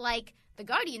not like the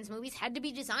Guardians movies had to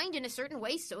be designed in a certain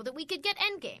way so that we could get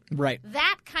Endgame. Right.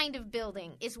 That kind of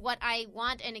building is what I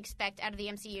want and expect out of the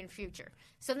MCU in future.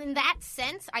 So in that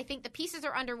sense, I think the pieces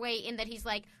are underway in that he's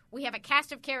like, we have a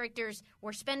cast of characters,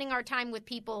 we're spending our time with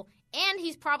people, and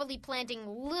he's probably planting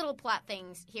little plot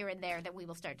things here and there that we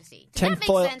will start to see. Does that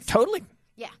make sense? Totally.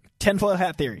 Yeah. Tinfoil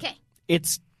hat theory. Okay.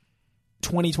 It's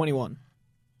 2021.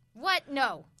 What?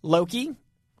 No. Loki,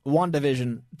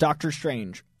 WandaVision, Doctor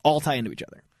Strange all tie into each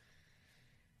other.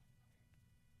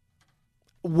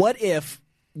 What if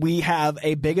we have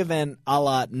a big event a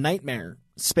la Nightmare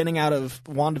spinning out of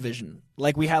WandaVision?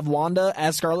 Like we have Wanda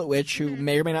as Scarlet Witch, who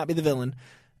may or may not be the villain,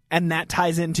 and that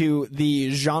ties into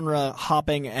the genre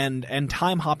hopping and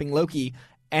time hopping Loki,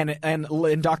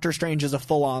 and Doctor Strange is a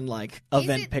full on like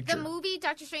event picture. The movie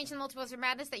Doctor Strange and the Multiverse of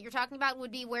Madness that you're talking about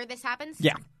would be where this happens?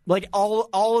 Yeah, like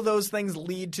all of those things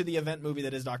lead to the event movie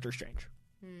that is Doctor Strange.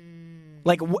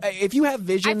 Like if you have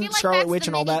Vision, I feel like Scarlet Witch,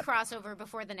 and all that crossover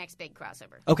before the next big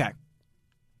crossover. Okay,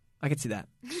 I could see that.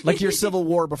 Like your Civil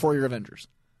War before your Avengers.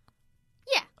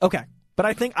 Yeah. Okay, but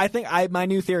I think my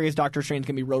new theory is Doctor Strange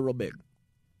can be real big.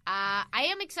 I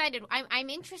am excited. I'm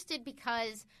interested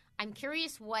because I'm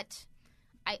curious what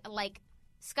I like.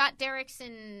 Scott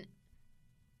Derrickson.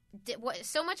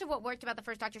 So much of what worked about the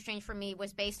first Doctor Strange for me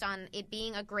was based on it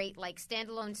being a great like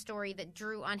standalone story that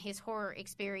drew on his horror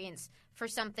experience for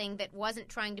something that wasn't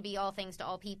trying to be all things to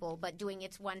all people, but doing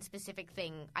its one specific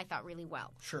thing. I thought really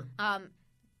well. Sure.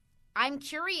 I'm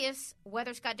curious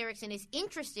whether Scott Derrickson is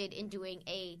interested in doing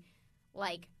a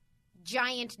like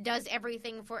giant does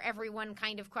everything for everyone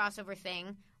kind of crossover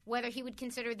thing, whether he would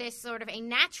consider this sort of a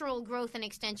natural growth and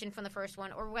extension from the first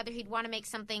one, or whether he'd want to make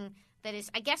something that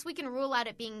is, I guess we can rule out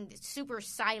it being super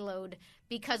siloed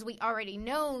because we already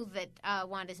know that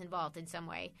Wanda's involved in some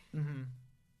way. Mm-hmm.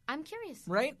 I'm curious.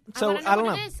 Right? So I don't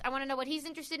know what it is. I want to know what he's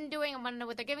interested in doing. I want to know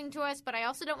what they're giving to us, but I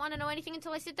also don't want to know anything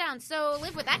until I sit down. So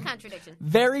live with that contradiction.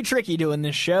 Very tricky doing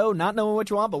this show. Not knowing what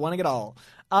you want, but wanting it all.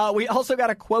 We also got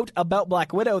a quote about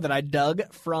Black Widow that I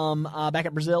dug from back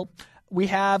at Brazil. We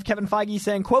have Kevin Feige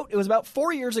saying, quote, "It was about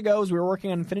 4 years ago as we were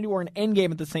working on Infinity War and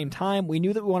Endgame at the same time. We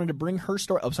knew that we wanted to bring her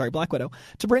story, Black Widow,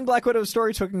 to bring Black Widow's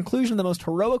story to a conclusion in the most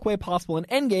heroic way possible in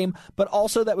Endgame, but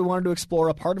also that we wanted to explore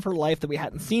a part of her life that we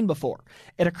hadn't seen before.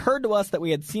 It occurred to us that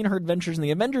we had seen her adventures in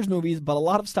the Avengers movies, but a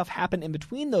lot of stuff happened in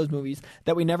between those movies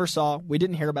that we never saw, we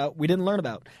didn't hear about, we didn't learn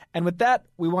about. And with that,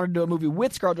 we wanted to do a movie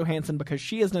with Scarlett Johansson because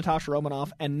she is Natasha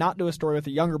Romanoff and not do a story with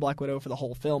a younger Black Widow for the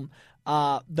whole film."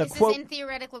 This is in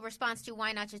theoretical response to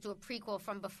why not just do a prequel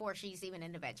from before she's even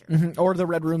an Avenger. Mm-hmm. Or the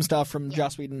Red Room stuff from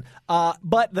Joss Whedon.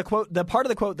 But the part of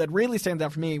the quote that really stands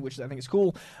out for me, which I think is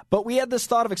cool, but we had this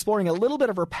thought of exploring a little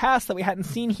bit of her past that we hadn't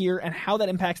seen here and how that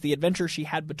impacts the adventure she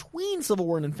had between Civil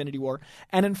War and Infinity War.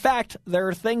 And in fact, there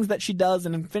are things that she does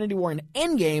in Infinity War and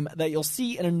Endgame that you'll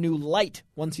see in a new light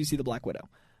once you see the Black Widow.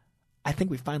 I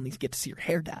think we finally get to see her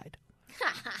hair dyed.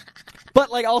 But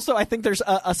like, also, I think there's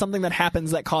something that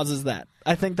happens that causes that.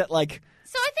 I think that like.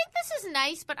 So I think this is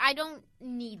nice, but I don't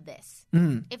need this.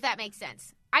 If that makes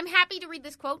sense. I'm happy to read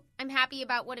this quote. I'm happy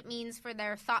about what it means for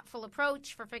their thoughtful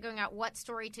approach, for figuring out what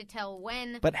story to tell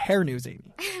when. But hair news,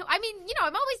 Amy. I mean,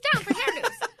 I'm always down for hair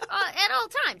news at all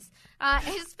times.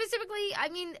 Specifically, I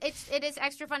mean, it is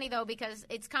extra funny though because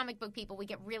it's comic book people. We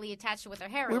get really attached to what their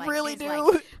hair. We like. really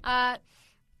do. Like.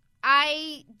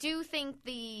 I do think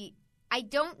I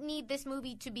don't need this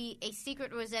movie to be a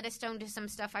secret Rosetta Stone to some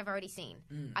stuff I've already seen.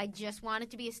 I just want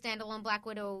it to be a standalone Black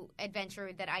Widow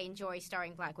adventure that I enjoy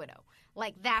starring Black Widow.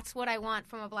 Like, that's what I want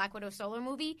from a Black Widow solo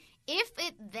movie. If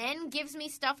it then gives me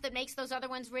stuff that makes those other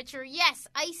ones richer, yes,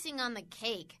 icing on the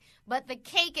cake. But the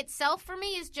cake itself for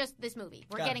me is just this movie.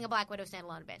 We're getting a Black Widow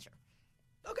standalone adventure.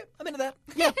 Okay, I'm into that.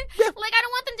 Yeah. Like, I don't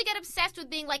want them to get obsessed with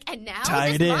being like, and now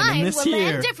Tied this in, line and this will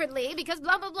here. land differently because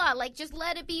blah, blah, blah. Like, just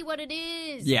let it be what it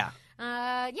is. Yeah.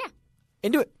 Yeah.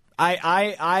 Into it.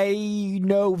 I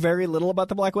know very little about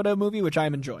the Black Widow movie, which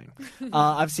I'm enjoying.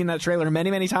 I've seen that trailer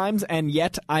many, many times, and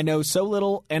yet I know so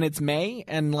little, and it's May,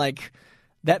 and like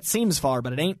that seems far,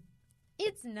 but it ain't.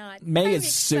 It's not. May I'm is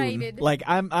excited. soon. Like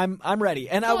I'm ready.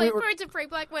 And Birds of Prey,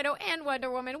 Black Widow, and Wonder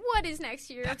Woman. What is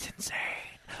next year? That's insane.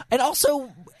 And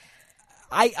also,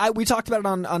 we talked about it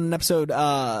on an episode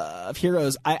of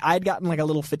Heroes. I'd gotten like a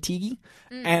little fatiguey,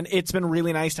 and it's been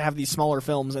really nice to have these smaller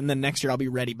films. And then next year I'll be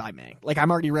ready by May. Like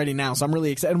I'm already ready now, so I'm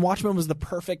really excited. And Watchmen was the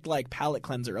perfect like palate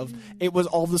cleanser of it was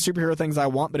all the superhero things I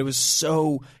want, but it was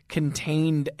so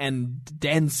contained and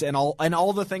dense and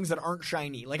all the things that aren't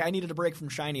shiny. Like I needed a break from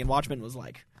shiny, and Watchmen was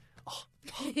like.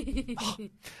 We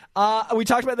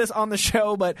talked about this on the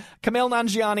show, but Kumail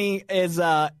Nanjiani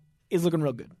is looking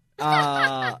real good.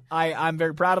 I'm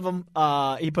very proud of him.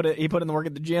 He put in the work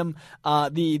at the gym.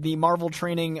 The Marvel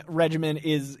training regimen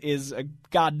is a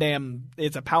goddamn.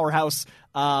 It's a powerhouse.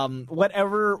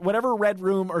 Whatever Red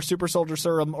Room or Super Soldier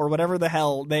Serum or whatever the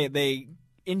hell they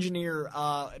engineer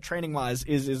training wise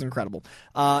is incredible.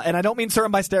 And I don't mean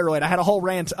serum by steroid. I had a whole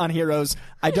rant on Heroes.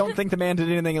 I don't think the man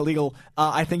did anything illegal.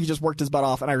 I think he just worked his butt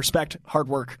off, and I respect hard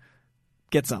work.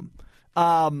 Get some.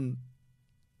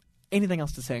 anything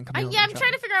else to say on Camille? I'm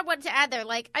trying to figure out what to add there.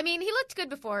 Like, I mean, he looked good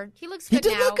before. He looks good now.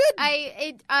 He did look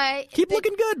good. Keep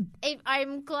looking good.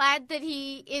 I'm glad that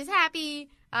he is happy.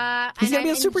 He's and gonna be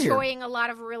a I'm superhero. enjoying a lot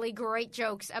of really great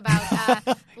jokes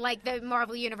about like the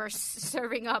Marvel Universe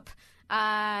serving up.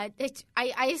 I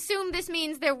assume this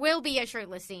means there will be a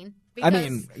shirtless scene. Because... I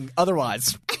mean,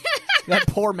 otherwise, that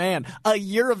poor man. A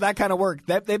year of that kind of work.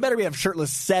 They better be a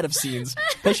shirtless set of scenes.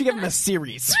 They should give him a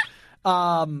series.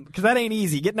 Because that ain't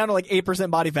easy. Getting down to like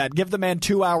 8% body fat. Give the man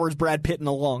 2 hours Brad Pitting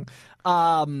along.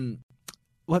 It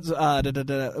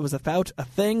was about a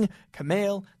thing,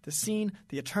 Camille, the scene,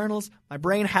 the Eternals. My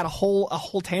brain had a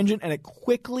whole tangent, and it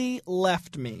quickly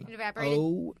left me. It evaporated.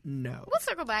 Oh no! We'll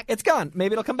circle back. It's gone.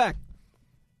 Maybe it'll come back.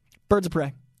 Birds of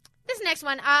Prey. This next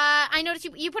one, I noticed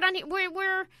you put on here.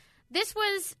 This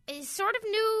was sort of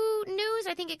new news.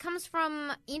 I think it comes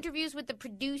from interviews with the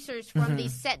producers from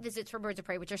these set visits for Birds of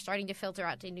Prey, which are starting to filter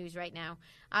out to news right now.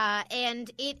 And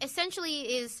it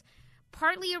essentially is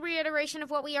partly a reiteration of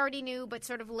what we already knew, but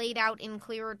sort of laid out in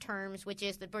clearer terms, which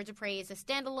is that Birds of Prey is a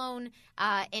standalone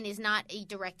and is not a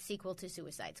direct sequel to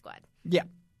Suicide Squad. Yeah,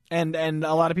 and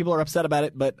a lot of people are upset about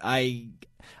it, but I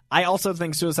also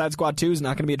think Suicide Squad 2 is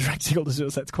not going to be a direct sequel to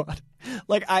Suicide Squad.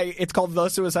 It's called The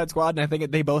Suicide Squad, and I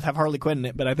think they both have Harley Quinn in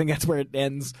it, but I think that's where it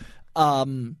ends.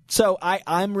 So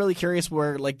I'm really curious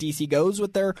where like DC goes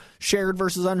with their shared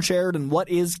versus unshared and what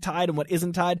is tied and what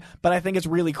isn't tied. But I think it's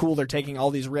really cool they're taking all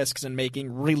these risks and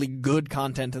making really good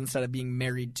content instead of being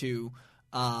married to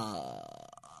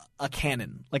a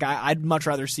canon. Like I'd much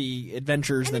rather see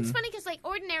adventures and than. It's funny because like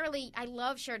ordinarily I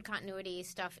love shared continuity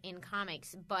stuff in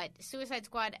comics, but Suicide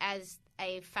Squad as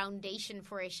a foundation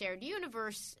for a shared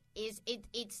universe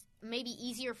it's maybe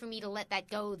easier for me to let that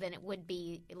go than it would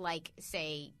be like,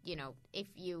 say, if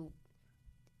you.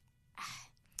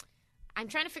 I'm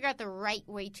trying to figure out the right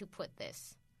way to put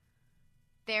this.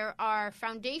 There are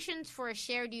foundations for a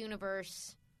shared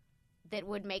universe that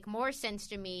would make more sense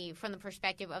to me from the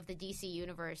perspective of the DC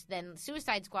universe than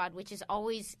Suicide Squad, which is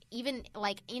always, even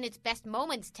like in its best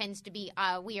moments, tends to be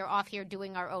we are off here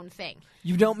doing our own thing.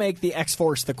 You don't make the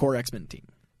X-Force the core X-Men team.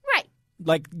 Right.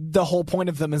 Like the whole point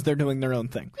of them is they're doing their own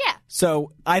thing. Yeah.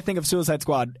 So I think of Suicide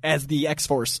Squad as the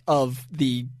X-Force of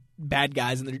the bad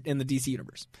guys in the DC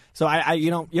universe. So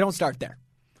you don't start there.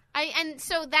 And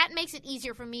so that makes it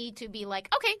easier for me to be like,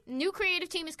 okay, new creative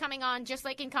team is coming on, just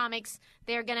like in comics.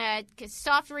 They're going to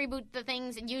soft reboot the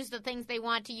things and use the things they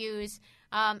want to use.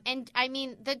 And, I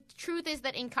mean, the truth is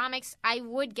that in comics, I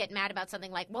would get mad about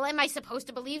something like, well, am I supposed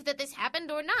to believe that this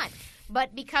happened or not?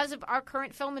 But because of our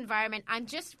current film environment, I'm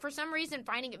just, for some reason,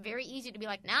 finding it very easy to be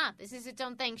like, nah, this is its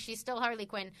own thing. She's still Harley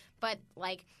Quinn. But,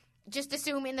 like, just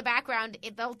assume in the background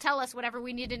they'll tell us whatever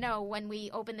we need to know when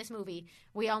we open this movie.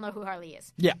 We all know who Harley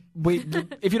is. Yeah.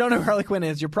 If you don't know who Harley Quinn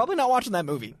is, you're probably not watching that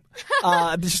movie.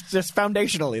 Just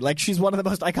foundationally. Like, she's one of the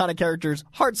most iconic characters,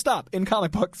 hard stop, in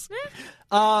comic books.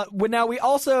 Now, we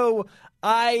also...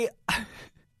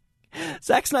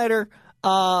 Zack Snyder...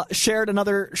 shared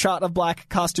another shot of black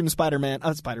costume Spider-Man.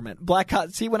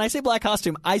 See, when I say black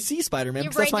costume, I see Spider-Man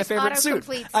because that's my favorite suit.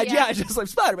 I just like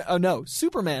Spider-Man. Oh no,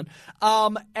 Superman.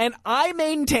 And I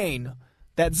maintain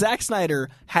that Zack Snyder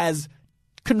has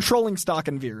controlling stock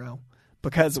in Vero.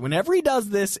 Because whenever he does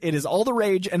this, it is all the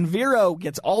rage, and Vero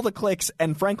gets all the clicks,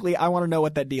 and frankly, I want to know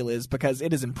what that deal is, because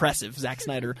it is impressive, Zack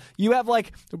Snyder. You have,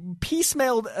 like,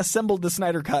 piecemeal assembled the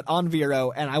Snyder Cut on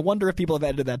Vero, and I wonder if people have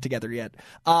edited that together yet.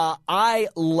 I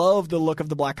love the look of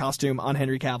the black costume on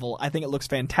Henry Cavill. I think it looks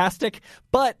fantastic,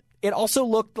 but it also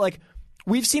looked like...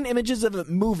 We've seen images of it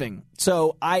moving,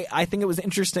 so I think it was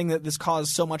interesting that this caused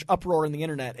so much uproar in the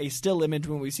internet. A still image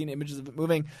when we've seen images of it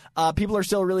moving. People are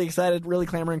still really excited, really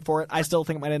clamoring for it. I still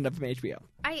think it might end up from HBO.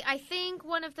 I think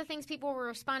one of the things people were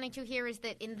responding to here is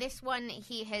that in this one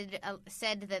he had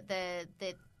said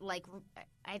that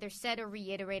either said or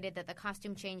reiterated that the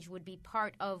costume change would be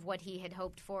part of what he had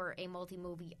hoped for a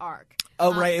multi-movie arc.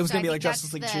 Oh, right. It was going to be like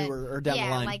Justice League 2 or down the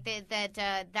line.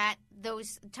 Yeah, like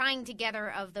those tying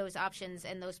together of those options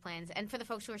and those plans. And for the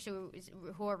folks who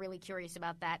are really curious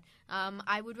about that,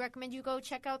 I would recommend you go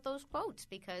check out those quotes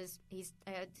because he's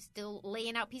still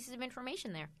laying out pieces of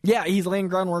information there. Yeah, he's laying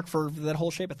groundwork for that whole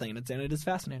shape of thing, and it is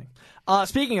fascinating.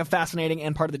 Speaking of fascinating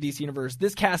and part of the DC universe,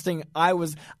 this casting,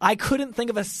 I couldn't think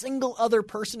of a single other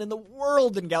person in the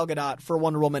world than Gal Gadot for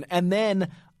Wonder Woman, and then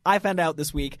I found out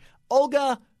this week,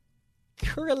 Olga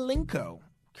Kurylenko,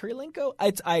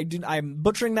 I'm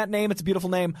butchering that name. It's a beautiful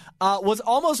name. Was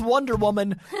almost Wonder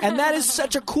Woman, and that is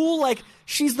such a cool,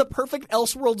 she's the perfect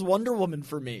Elseworlds Wonder Woman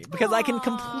for me because I can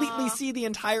completely see the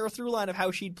entire through line of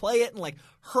how she'd play it and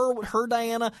her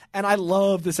Diana, and I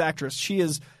love this actress. She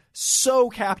is so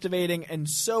captivating and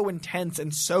so intense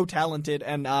and so talented.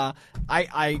 And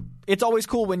it's always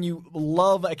cool when you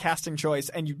love a casting choice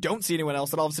and you don't see anyone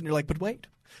else, and all of a sudden you're like, but wait.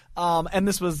 And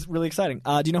this was really exciting.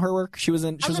 Do you know her work? She was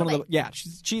one of the. Yeah,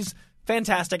 she's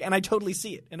fantastic, and I totally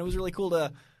see it. And it was really cool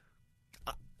to.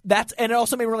 And it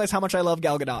also made me realize how much I love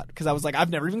Gal Gadot, because I was like,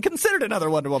 I've never even considered another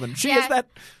Wonder Woman. She is that.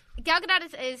 Gal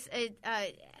Gadot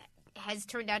has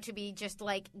turned out to be just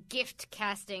like gift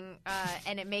casting,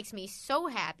 and it makes me so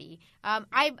happy.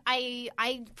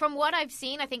 I from what I've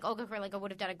seen, I think Olga Kurylenko would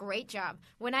have done a great job.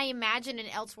 When I imagine an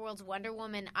Elseworlds Wonder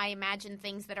Woman, I imagine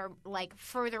things that are like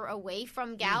further away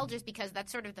from Gal, just because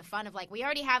that's sort of the fun of like we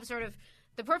already have sort of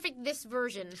the perfect this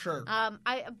version. Sure.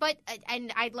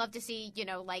 I'd love to see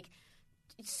like.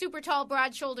 Super tall,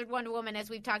 broad-shouldered Wonder Woman, as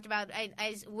we've talked about,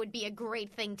 as would be a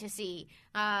great thing to see.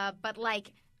 Honestly,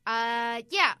 I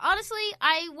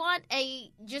want a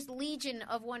just legion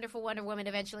of wonderful Wonder Woman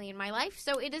eventually in my life.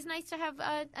 So it is nice to have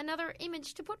another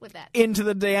image to put with that. Into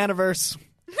the Dianaverse.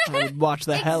 I would watch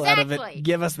the hell out of it.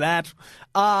 Give us that.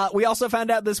 We also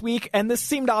found out this week, and this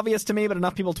seemed obvious to me, but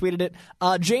enough people tweeted it.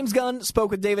 James Gunn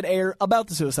spoke with David Ayer about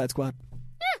the Suicide Squad.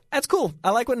 That's cool. I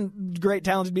like when great,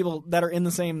 talented people that are in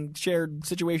the same shared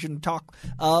situation talk.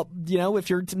 If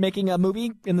you're making a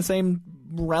movie in the same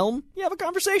realm, you have a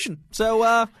conversation.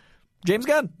 So, James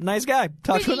Gunn, nice guy.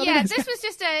 Talk to another nice guy. This was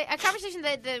just a conversation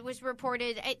that was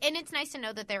reported, and it's nice to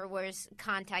know that there was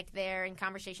contact there and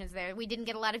conversations there. We didn't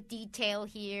get a lot of detail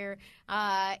here.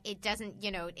 It doesn't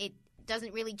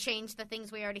really change the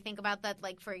things we already think about that.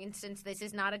 Like, for instance, this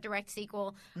is not a direct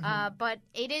sequel, but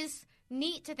it is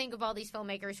neat to think of all these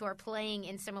filmmakers who are playing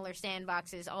in similar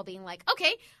sandboxes all being like,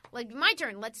 okay, like my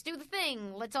turn, let's do the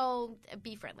thing, let's all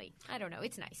be friendly. I don't know,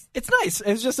 it's nice. It was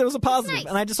a positive. Nice.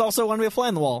 And I just also want to be a fly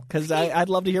on the wall, because I'd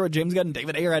love to hear what James Gunn and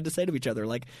David Ayer had to say to each other,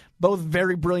 like both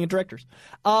very brilliant directors.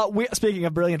 Speaking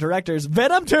of brilliant directors,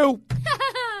 Venom 2!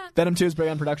 Venom 2 is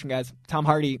brilliant production, guys. Tom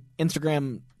Hardy,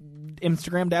 Instagrammed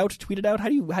out, tweeted out, how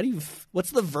do you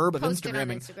what's the verb of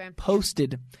Instagramming?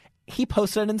 Posted. He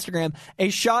posted on Instagram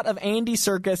a shot of Andy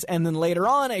Serkis, and then later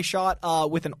on a shot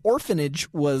with an orphanage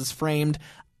was framed.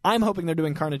 I'm hoping they're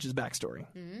doing Carnage's backstory.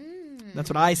 That's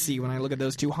what I see when I look at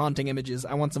those two haunting images.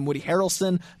 I want some Woody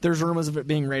Harrelson. There's rumors of it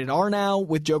being rated R now.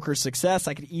 With Joker's success,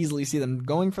 I could easily see them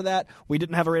going for that. We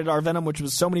didn't have a rated R Venom, which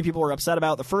was so many people were upset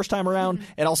about the first time around.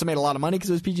 It also made a lot of money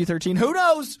because it was PG-13. Who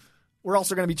knows? We're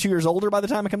also going to be 2 years older by the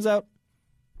time it comes out.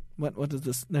 What is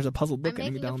this? There's a puzzled look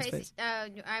in Don's face.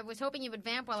 I was hoping you would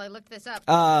vamp while I looked this up.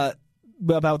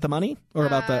 About the money? Or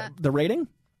about the rating?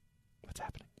 What's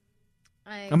happening?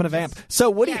 I'm going to vamp. So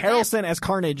Woody Harrelson as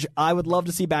Carnage, I would love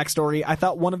to see backstory. I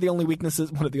thought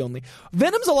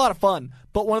Venom's a lot of fun,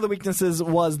 but one of the weaknesses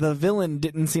was the villain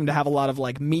didn't seem to have a lot of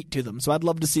like meat to them. So I'd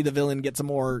love to see the villain get some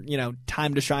more,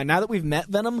 time to shine. Now that we've met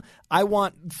Venom, I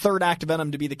want third act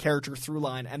Venom to be the character through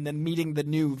line, and then meeting the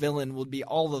new villain would be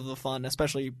all of the fun,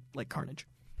 especially like Carnage.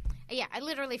 Yeah, I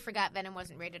literally forgot Venom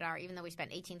wasn't rated R, even though we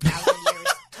spent 18,000 years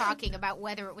talking about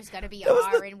whether it was going to be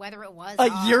R and whether it was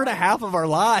a year and a half of our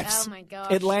lives. Oh, my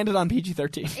gosh. It landed on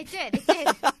PG-13. It did.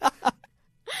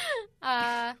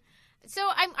 So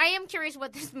I am curious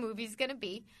what this movie's going to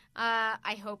be.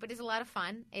 I hope it is a lot of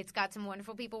fun. It's got some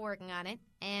wonderful people working on it.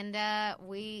 And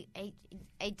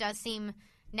it does seem,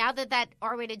 now that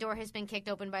R-rated door has been kicked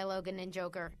open by Logan and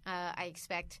Joker, I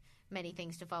expect many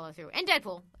things to follow through. And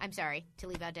Deadpool. I'm sorry to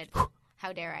leave out Deadpool.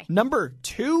 How dare I? Number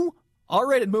 2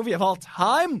 R-rated movie of all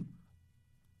time.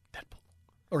 Deadpool.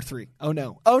 Or 3. Oh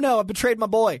no, I betrayed my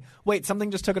boy. Wait, something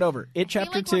just took it over.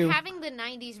 Chapter 2. We're having the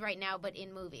 90s right now, but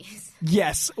in movies.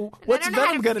 Yes. What's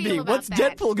Venom going to be? What's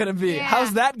Deadpool going to be? Yeah.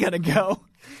 How's that going to go?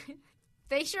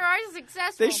 They sure are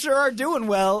successful. They sure are doing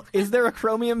well. Is there a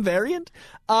Chromium variant?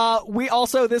 We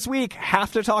also, this week,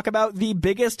 have to talk about the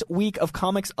biggest week of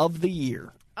comics of the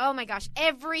year. Oh my gosh,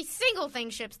 every single thing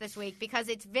ships this week because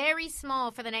it's very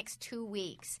small for the next 2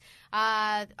 weeks.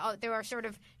 There are sort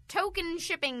of token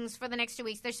shippings for the next 2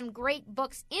 weeks. There's some great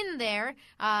books in there.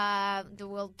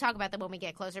 We'll talk about them when we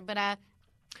get closer. But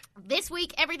this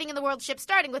week, everything in the world ships,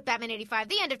 starting with Batman 85,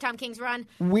 the end of Tom King's run.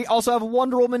 We also have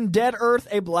Wonder Woman Dead Earth,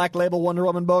 a Black Label Wonder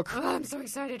Woman book. Oh, I'm so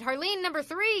excited. Harleen, number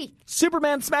 3.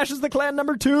 Superman Smashes the Klan,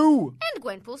 number 2. And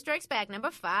Gwenpool Strikes Back,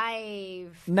 number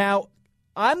 5. Now,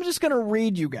 I'm just going to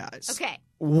read you guys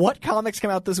what comics came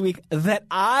out this week that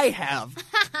I have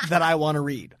that I want to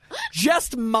read.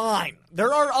 Just mine.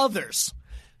 There are others.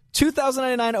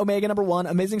 2099 Omega number 1,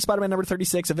 Amazing Spider-Man number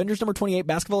 36, Avengers number 28,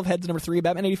 Basketball of Heads number 3,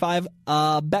 Batman 85,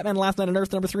 Batman Last Night on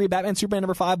Earth number 3, Batman Superman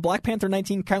number 5, Black Panther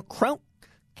 19,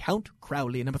 Count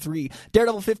Crowley, number 3.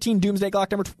 Daredevil 15, Doomsday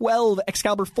Clock, number 12.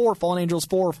 Excalibur 4, Fallen Angels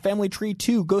 4. Family Tree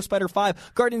 2, Ghost Spider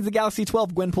 5. Guardians of the Galaxy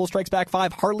 12, Gwenpool Strikes Back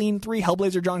 5. Harleen 3,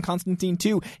 Hellblazer John Constantine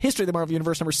 2. History of the Marvel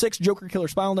Universe, number 6. Joker Killer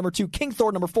Spiral, number 2. King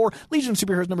Thor, number 4. Legion of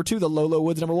Superheroes, number 2. The Low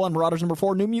Woods, number 1. Marauders, number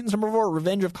 4. New Mutants, number 4.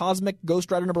 Revenge of Cosmic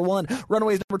Ghost Rider, number 1.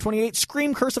 Runaways, number 28.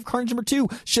 Scream Curse of Carnage, number 2.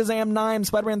 Shazam 9.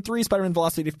 Spider-Man 3. Spider-Man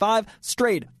Velocity 5.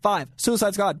 Strayed 5.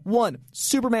 Suicide Squad 1.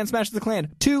 Superman Smash the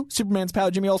Clan 2. Superman's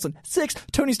pal Jimmy Olsen 6.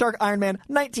 Tony Stark Iron Man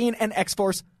 19. And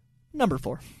X-Force number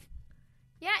 4.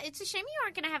 Yeah, it's a shame you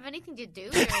aren't going to have anything to do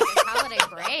during this holiday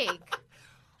break.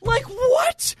 Like,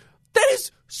 what? That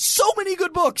is so many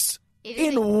good books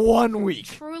in 1 week.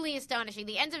 Truly astonishing.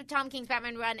 The end of Tom King's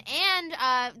Batman run and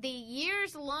the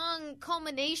years-long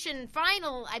culmination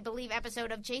final, I believe,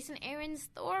 episode of Jason Aaron's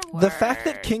Thor work. The fact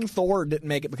that King Thor didn't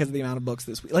make it because of the amount of books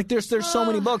this week. Like, there's so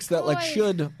many books that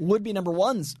would be number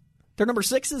 1s. They're number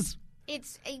 6s.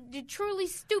 It's a truly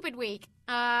stupid week.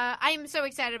 I am so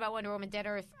excited about Wonder Woman Dead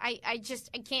Earth. I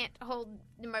can't hold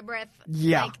my breath.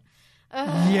 Yeah.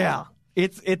 Yeah.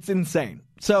 It's insane.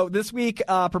 So this week,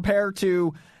 prepare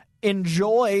to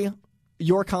enjoy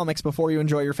your comics before you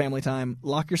enjoy your family time.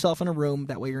 Lock yourself in a room.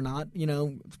 That way you're not,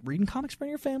 reading comics for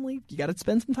your family. You got to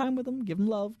spend some time with them. Give them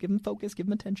love. Give them focus. Give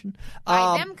them attention.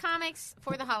 Buy them comics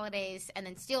for the holidays and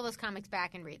then steal those comics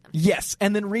back and read them. Yes,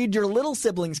 and then read your little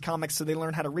siblings' comics so they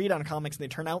learn how to read on comics and they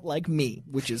turn out like me,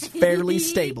 which is fairly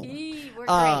stable. We're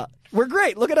great. We're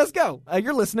great. Look at us go.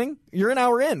 You're listening. You're an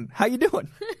hour in. How you doing?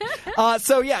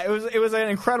 So yeah, it was an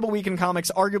incredible week in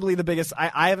comics. Arguably the biggest.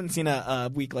 I haven't seen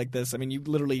a week like this. I mean, you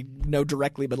literally know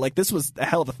directly, but like this was a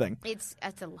hell of a thing. It's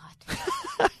a lot.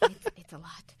 it's a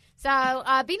lot. So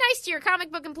be nice to your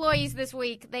comic book employees this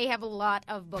week. They have a lot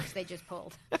of books they just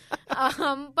pulled.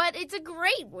 But it's a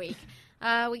great week.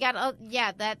 We got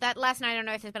that last night on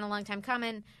Earth has been a long time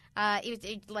coming.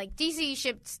 Like DC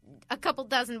shipped a couple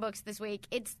dozen books this week.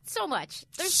 It's so much.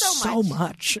 There's so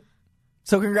much.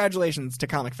 So congratulations to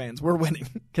comic fans. We're winning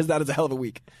because that is a hell of a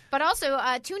week. But also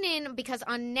tune in because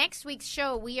on next week's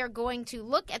show we are going to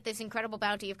look at this incredible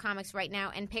bounty of comics right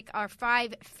now and pick our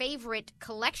 5 favorite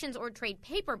collections or trade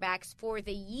paperbacks for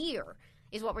the year.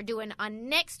 Is what we're doing on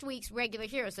next week's Regular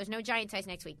Heroes. There's no Giant Size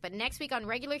next week. But next week on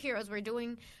Regular Heroes, we're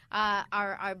doing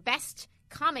our best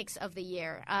comics of the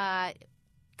year,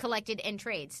 collected and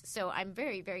trades. So I'm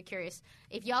very, very curious.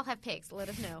 If y'all have picks, let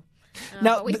us know.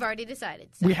 Now, we've already decided.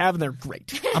 So. We have, and they're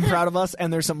great. I'm proud of us,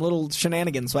 and there's some little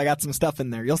shenanigans, so I got some stuff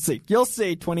in there. You'll see,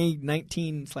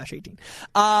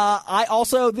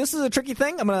 2019/18. This is a tricky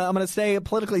thing. I'm gonna stay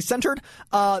politically centered.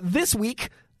 This week,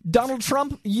 Donald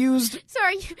Trump used...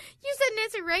 Sorry, you said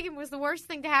Nancy Reagan was the worst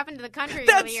thing to happen to the country.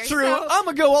 That's true. So... I'm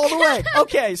going to go all the way.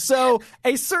 Okay, so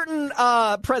a certain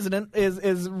president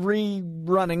is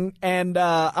rerunning, and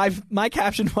my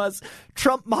caption was,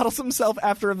 Trump models himself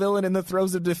after a villain in the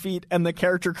throes of defeat, and the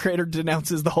character creator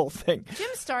denounces the whole thing.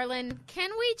 Jim Starlin, can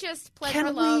we just pledge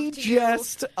our love to you?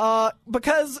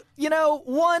 Because,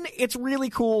 one, it's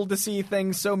really cool to see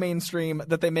things so mainstream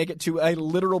that they make it to a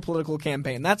literal political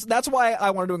campaign. That's why I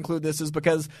wanted to include this, is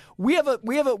because we live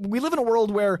in a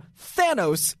world where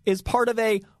Thanos is part of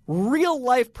a real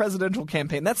life presidential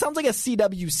campaign. That sounds like a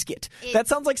CW skit. That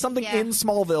sounds like something in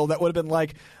Smallville that would have been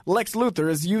like, Lex Luthor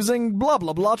is using blah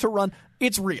blah blah to run.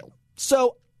 It's real.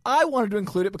 So I wanted to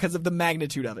include it because of the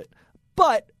magnitude of it.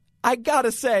 But I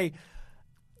gotta say,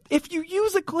 if you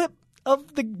use a clip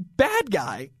of the bad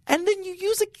guy and then you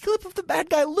use a clip of the bad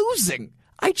guy losing,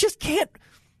 I just can't.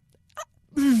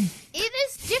 It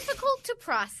is difficult to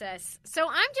process, so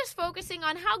I'm just focusing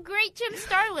on how great Jim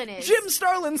Starlin is. Jim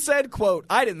Starlin said, quote,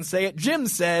 I didn't say it, Jim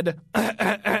said,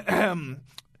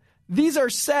 these are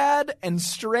sad and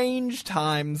strange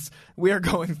times we are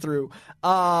going through.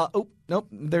 Nope,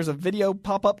 there's a video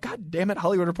pop-up. God damn it,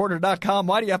 HollywoodReporter.com.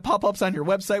 Why do you have pop-ups on your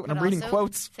website when I'm reading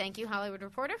quotes? Thank you, Hollywood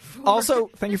Reporter. Also,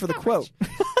 thank you for the quote.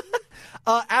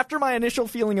 After my initial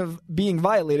feeling of being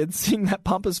violated, seeing that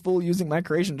pompous fool using my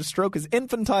creation to stroke his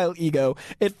infantile ego,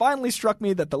 it finally struck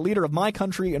me that the leader of my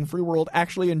country and free world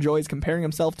actually enjoys comparing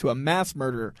himself to a mass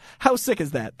murderer. How sick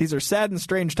is that? These are sad and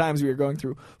strange times we are going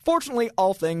through. Fortunately,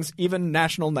 all things, even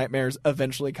national nightmares,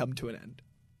 eventually come to an end.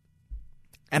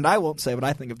 And I won't say what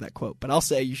I think of that quote, but I'll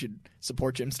say you should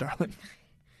support Jim Starlin.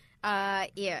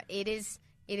 Yeah, it is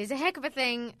a heck of a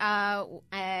thing,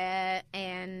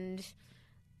 and...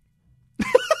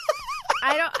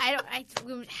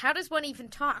 how does one even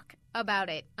talk about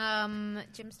it?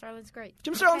 Jim Starlin's great.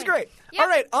 Jim Starlin's great. Yep. All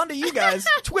right, on to you guys.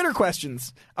 Twitter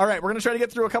questions. All right, we're going to try to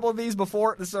get through a couple of these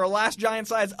before. This is our last giant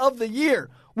size of the year.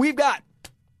 We've got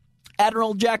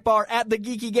Admiral Jack Barr at the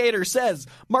Geeky Gator says,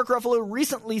 Mark Ruffalo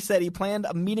recently said he planned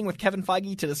a meeting with Kevin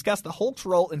Feige to discuss the Hulk's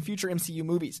role in future MCU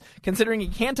movies. Considering he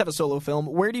can't have a solo film,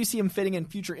 where do you see him fitting in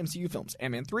future MCU films?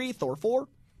 Ant-Man 3, Thor 4?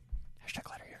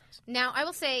 #Letter Heroes. Now, I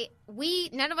will say,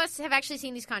 none of us have actually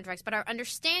seen these contracts, but our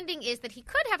understanding is that he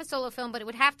could have a solo film, but it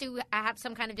would have to have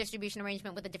some kind of distribution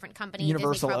arrangement with a different company.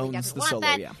 Universal Disney probably owns doesn't the want solo,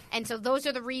 that. yeah. And so those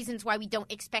are the reasons why we don't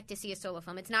expect to see a solo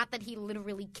film. It's not that he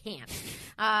literally can't.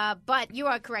 But you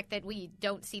are correct that we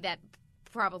don't see that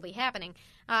probably happening.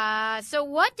 So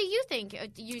what do you think?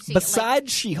 Do you see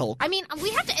Besides She-Hulk. I mean, we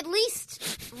have to at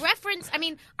least reference. I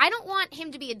mean, I don't want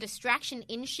him to be a distraction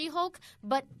in She-Hulk,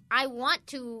 but I want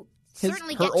to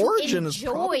certainly her get to origin is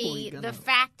probably enjoy gonna... the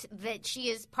fact that she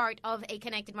is part of a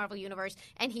connected Marvel universe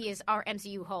and he is our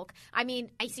MCU Hulk. I mean,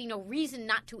 I see no reason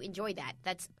not to enjoy that.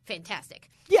 That's fantastic.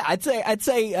 Yeah, I'd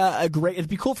say a great. It'd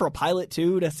be cool for a pilot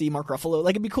too to see Mark Ruffalo.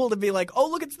 Like, it'd be cool to be like, oh,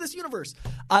 look, it's this universe.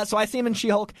 So I see him in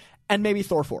She-Hulk and maybe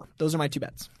Thor 4. Those are my 2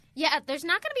 bets. Yeah, there's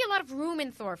not going to be a lot of room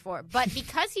in Thor 4, but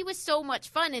because he was so much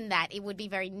fun in that, it would be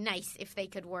very nice if they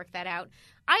could work that out.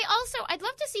 I'd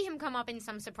love to see him come up in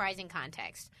some surprising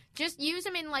context. Just use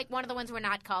him in, like, one of the ones we're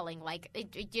not calling, like,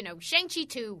 Shang-Chi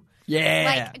 2.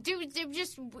 Yeah. Like,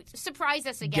 just surprise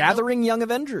us again. Gathering Young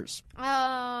Avengers.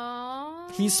 Oh.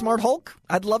 He's Smart Hulk.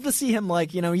 I'd love to see him,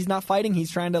 like, he's not fighting.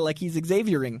 He's trying to, like, he's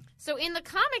Xaviering. So in the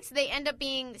comics, they end up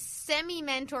being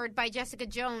semi-mentored by Jessica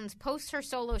Jones post her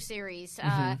solo series.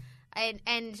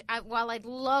 While I'd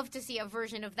love to see a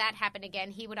version of that happen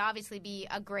again, he would obviously be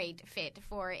a great fit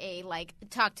for a, like,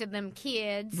 talk to them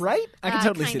kids. Right? I can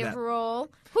totally see kind of that.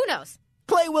 role. Who knows?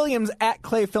 Clay Williams at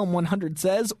ClayFilm100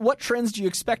 says, what trends do you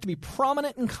expect to be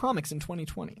prominent in comics in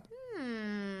 2020?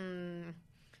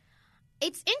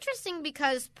 It's interesting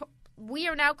because we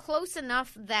are now close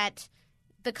enough that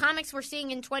the comics we're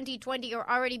seeing in 2020 are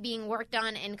already being worked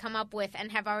on and come up with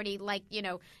and have already, like,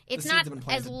 it's not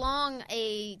as long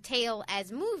a tail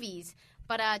as movies,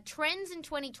 but trends in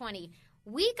 2020.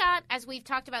 We got, as we've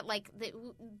talked about, like,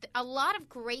 a lot of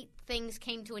great things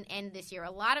came to an end this year.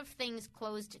 A lot of things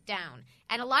closed down.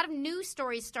 And a lot of new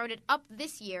stories started up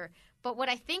this year. But what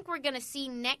I think we're going to see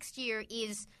next year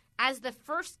is, as the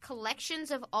first collections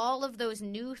of all of those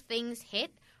new things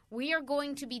hit, we are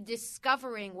going to be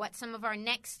discovering what some of our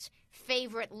next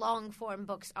favorite long-form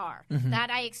books are. Mm-hmm. That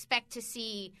I expect to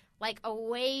see, like, a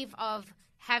wave of,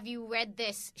 have you read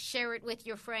this, share it with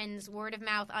your friends, word of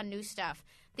mouth on new stuff.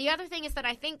 The other thing is that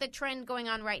I think the trend going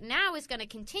on right now is going to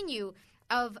continue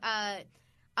of a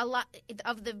lot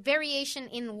of the variation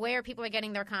in where people are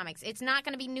getting their comics. It's not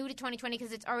going to be new to 2020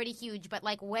 because it's already huge, but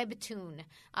like Webtoon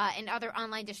and other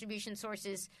online distribution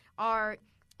sources are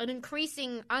an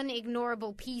increasing,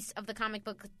 unignorable piece of the comic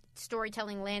book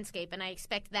storytelling landscape, and I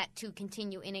expect that to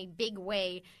continue in a big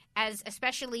way as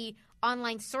especially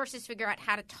online sources figure out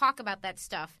how to talk about that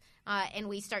stuff and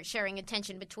we start sharing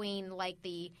attention between, like,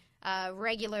 the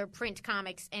regular print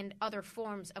comics and other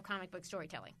forms of comic book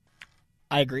storytelling.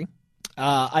 I agree.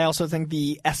 I also think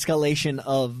the escalation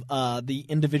of the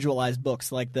individualized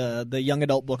books, like the young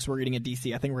adult books we're reading at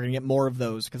DC, I think we're going to get more of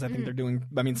those because I think they're doing,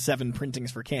 7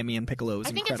 printings for Cammy and Piccolo is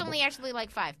I think incredible. it's only actually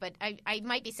like 5, but I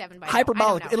might be 7 by now.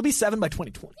 Hyperbolic. It'll be 7 by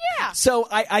 2020. Yeah. So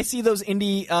I see those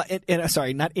indie,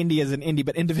 sorry, not indie as in indie,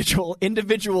 but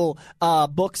individual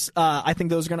books. I think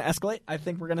those are going to escalate. I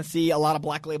think we're going to see a lot of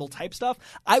Black Label type stuff.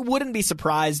 I wouldn't be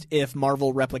surprised if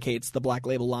Marvel replicates the Black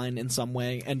Label line in some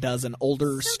way and does an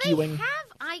older skewing. They have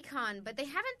Icon, but they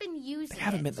haven't been using it. They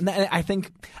haven't been. And I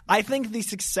think the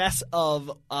success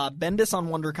of Bendis on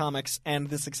Wonder Comics and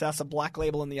the success of Black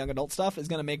Label and the young adult stuff is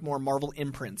going to make more Marvel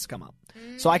imprints come up.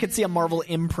 So I could see a Marvel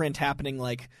imprint happening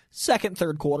like second,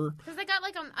 third quarter. Because they got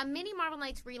like a mini Marvel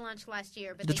Knights relaunch last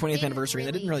year, but the 20th anniversary.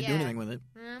 They didn't really do anything with it.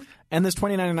 Mm. And this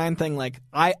 $20.99 thing, like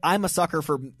I'm a sucker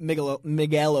for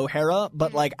Miguel O'Hara,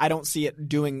 but like I don't see it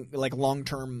doing like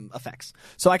long-term effects.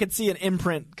 So I could see an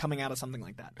imprint coming out of something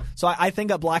like that. So I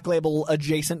think a Black Label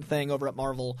adjacent thing over at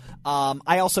Marvel.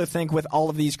 I also think with all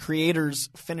of these creators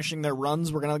finishing their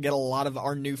runs, we're going to get a lot of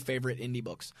our new favorite indie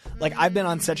books. Like I've been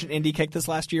on such an indie kick this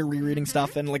last year, rereading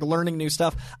stuff and like learning new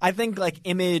stuff. I think like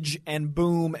Image and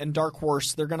Boom and Dark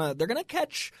Horse, they're gonna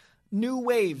catch new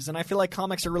waves, and I feel like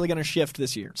comics are really going to shift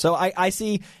this year. So I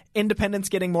see independence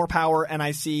getting more power, and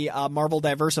I see Marvel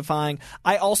diversifying.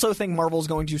 I also think Marvel's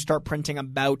going to start printing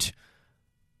about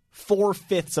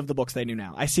 4/5 of the books they do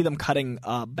now. I see them cutting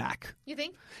back. You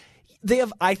think? They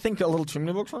have, I think, a little too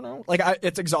many books right now. Like,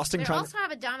 it's exhausting. They also have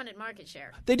a dominant market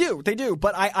share. They do.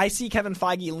 But I see Kevin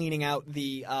Feige leaning out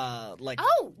the, like...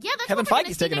 Oh, yeah, that's Kevin what we're Feige's going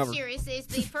to see taking next over. year is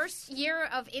the first year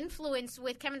of influence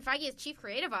with Kevin Feige as Chief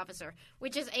Creative Officer,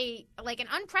 which is an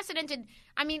unprecedented...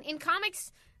 I mean, in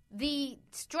comics... the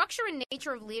structure and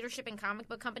nature of leadership in comic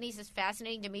book companies is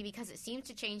fascinating to me because it seems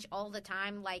to change all the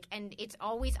time. And it's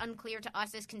always unclear to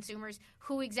us as consumers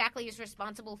who exactly is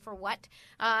responsible for what.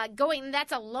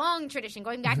 That's a long tradition,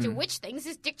 going back to which things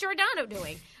is Dick Giordano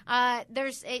doing.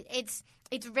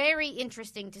 It's very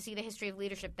interesting to see the history of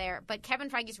leadership there. But Kevin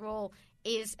Feige's role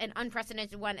is an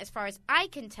unprecedented one, as far as I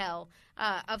can tell,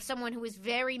 of someone who is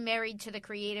very married to the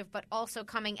creative, but also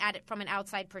coming at it from an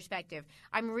outside perspective.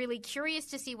 I'm really curious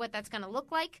to see what that's going to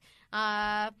look like.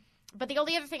 But the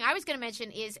only other thing I was going to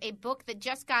mention is a book that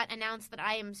just got announced that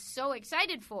I am so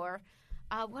excited for.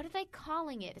 What are they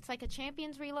calling it? It's like a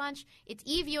Champions relaunch. It's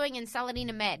Eve Ewing and Saladin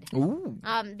Ahmed. Ooh.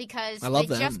 Because they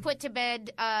just put to bed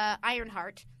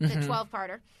Ironheart, the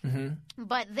 12-parter.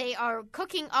 But they are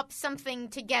cooking up something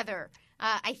together.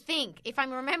 I think, if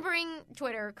I'm remembering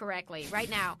Twitter correctly right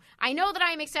now. I know that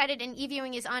I am excited, and Eve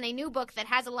Ewing is on a new book that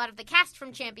has a lot of the cast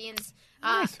from Champions,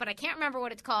 Nice. but I can't remember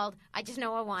what it's called. I just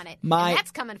know I want it. My and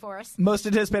that's coming for us. Most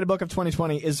anticipated book of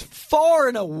 2020 is far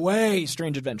and away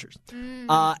Strange Adventures.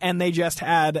 And they just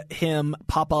had him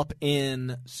pop up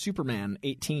in Superman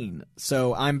 18.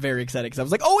 So I'm very excited because I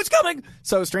was like, oh, it's coming!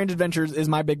 So Strange Adventures is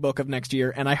my big book of next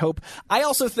year, and I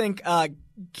also think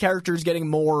characters getting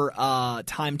more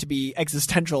time to be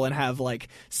existential and have like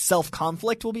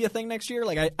self-conflict will be a thing next year.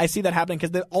 Like I see that happening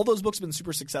because all those books have been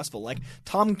super successful. Like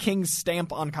Tom King's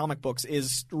stamp on comic books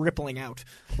is rippling out.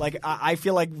 Like I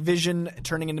feel like Vision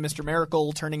turning into Mr.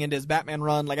 Miracle, turning into his Batman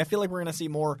run. Like I feel like we're going to see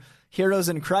more heroes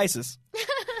in crisis.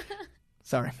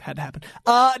 Sorry, had to happen.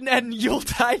 And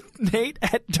Yuletide Nate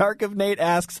at Dark of Nate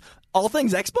asks, all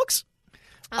things X-Books?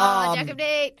 Dark of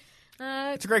Nate.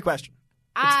 It's a great question.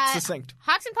 It's succinct.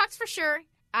 Hawks and Pucks for sure.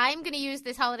 I'm going to use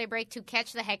this holiday break to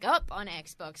catch the heck up on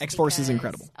X-Books. X-Force is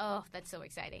incredible. Oh, that's so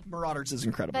exciting. Marauders is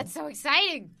incredible. That's so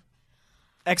exciting.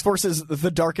 X-Force is the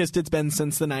darkest it's been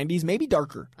since the 90s, maybe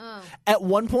darker. Oh. At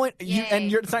one point,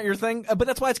 it's not your thing, but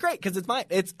that's why it's great, because it's mine.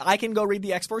 I can go read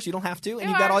the X-Force, you don't have to, and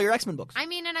you've got all your X-Men books. I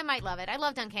mean, and I might love it. I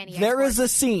loved Uncanny There X-Force. is a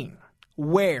scene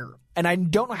where, and I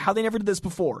don't know how they never did this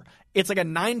before, it's like a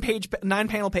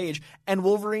 9-panel page, and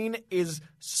Wolverine is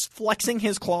flexing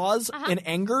his claws in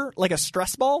anger, like a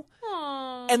stress ball.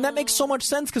 Aww. And that makes so much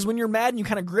sense, because when you're mad and you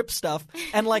kind of grip stuff,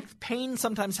 and like pain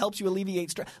sometimes helps you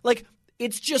alleviate stress. Like,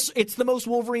 it's the most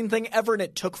Wolverine thing ever, and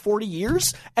it took 40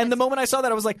 years. And the moment I saw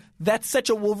that, I was like, that's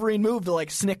such a Wolverine move to like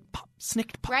snick pop.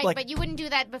 Right, like, but you wouldn't do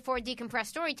that before decompressed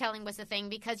storytelling was the thing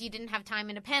because you didn't have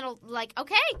time in a panel. Like,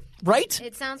 okay. Right?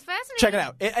 It sounds fascinating. Check it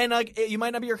out. And like, you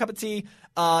might not be your cup of tea.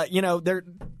 They're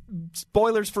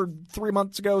spoilers for 3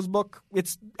 months ago's book.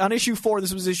 It's on issue 4.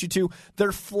 This was issue 2.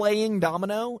 They're flaying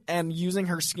Domino and using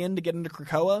her skin to get into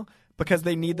Krakoa. Because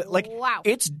they need that. Like, wow.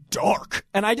 It's dark.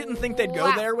 And I didn't think they'd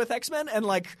go there with X-Men. And,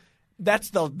 like, that's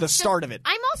the start of it.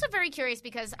 I'm also very curious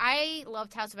because I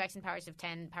loved House of X and Powers of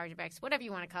 10, Powers of X, whatever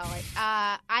you want to call it.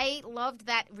 I loved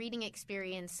that reading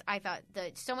experience. I thought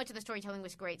so much of the storytelling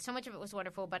was great. So much of it was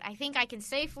wonderful. But I think I can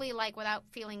safely, like, without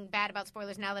feeling bad about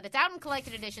spoilers now that it's out in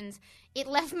collected editions, it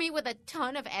left me with a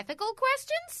ton of ethical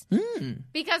questions.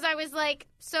 Because I was like,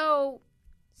 so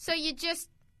you just...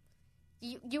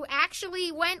 You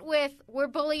actually went with we're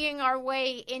bullying our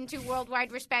way into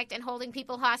worldwide respect and holding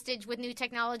people hostage with new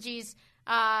technologies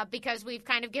because we've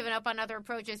kind of given up on other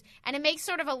approaches. And it makes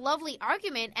sort of a lovely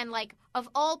argument. And, like, of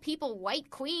all people,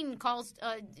 White Queen calls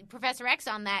Professor X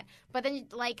on that. But then,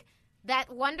 like,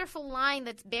 that wonderful line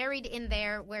that's buried in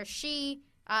there where she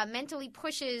mentally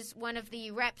pushes one of the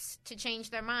reps to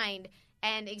change their mind.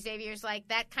 And Xavier's like,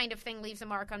 that kind of thing leaves a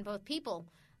mark on both people.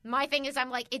 My thing is,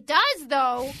 I'm like, it does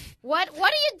though. What are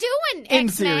you doing,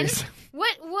 X-Men? In series.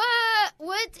 What?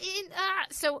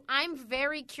 So I'm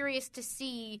very curious to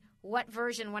see what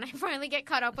version when I finally get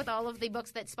caught up with all of the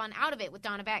books that spun out of it with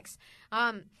Dawn of X.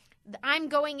 I'm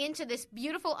going into this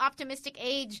beautiful, optimistic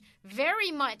age very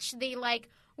much the like,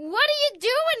 what are you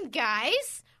doing,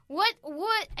 guys? What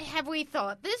have we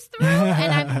thought this through?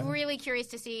 And I'm really curious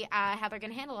to see how they're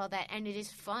going to handle all that, and it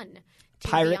is fun.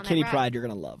 Pirate Kitty Pryde you're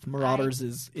going to love. Marauders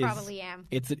is probably am.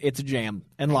 It's a jam.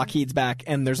 And Lockheed's back,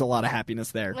 and there's a lot of happiness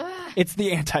there. It's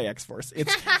the anti-X-Force.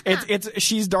 It's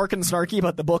she's dark and snarky,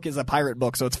 but the book is a pirate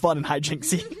book, so it's fun and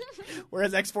hijinksy.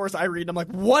 Whereas X-Force, I read and I'm like,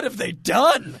 what have they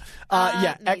done?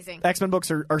 Amazing. X-Men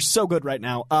books are so good right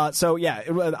now.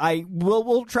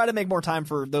 We'll try to make more time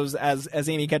for those as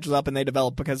Amy catches up and they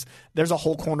develop, because there's a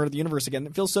whole corner of the universe again.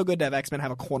 It feels so good to have X-Men have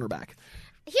a cornerback.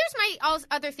 Here's my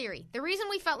other theory. The reason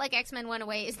we felt like X-Men went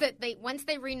away is that once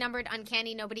they renumbered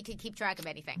Uncanny, nobody could keep track of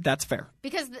anything. That's fair.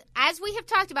 Because as we have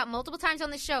talked about multiple times on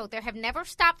the show, there have never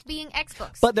stopped being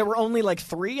X-books. But there were only like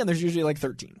 3, and there's usually like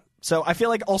 13. So I feel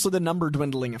like also the number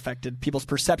dwindling affected people's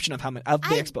perception of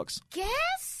the X-books.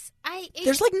 Guess?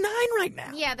 There's like 9 right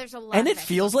now. Yeah, there's a lot. And of it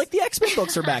feels like the X-Men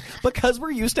books are back because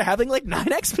we're used to having like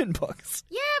 9 X-Men books.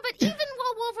 Yeah, but even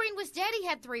while Wolverine was dead, he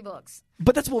had 3 books.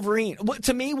 But that's Wolverine.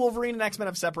 To me, Wolverine and X-Men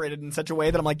have separated in such a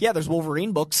way that I'm like, yeah, there's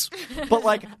Wolverine books. But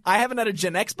like, I haven't had a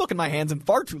Gen X book in my hands in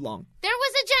far too long. There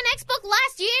was a Gen X book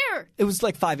last year. It was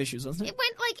like 5 issues, wasn't it? It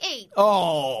went like 8.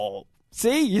 Oh,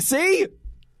 see? You see?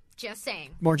 Just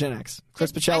saying. More Gen X.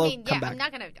 Chris Pacello, come back. I'm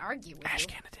not going to argue with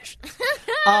Ashcan you. edition.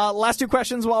 Last 2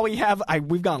 questions while we have...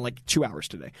 we've gone like 2 hours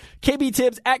today. KB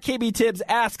Tibbs at KB Tibbs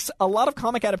asks, a lot of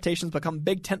comic adaptations become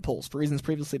big tentpoles for reasons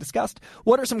previously discussed.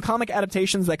 What are some comic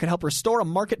adaptations that could help restore a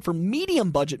market for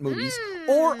medium-budget movies?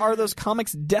 Or are those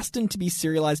comics destined to be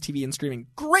serialized TV and streaming?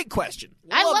 Great question.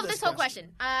 I love this whole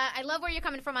question. I love where you're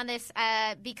coming from on this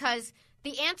because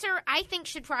the answer, I think,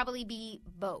 should probably be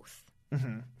both.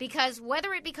 Mm-hmm. Because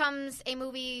whether it becomes a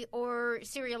movie or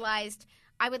serialized,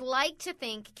 I would like to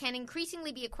think can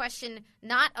increasingly be a question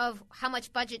not of how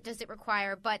much budget does it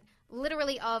require, but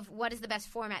literally of what is the best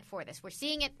format for this. We're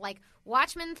seeing it like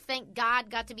Watchmen, thank God,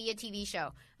 got to be a TV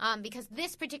show. Because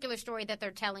this particular story that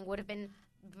they're telling would have been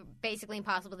basically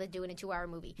impossible to do in a 2-hour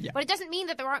movie. Yeah. But it doesn't mean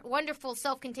that there aren't wonderful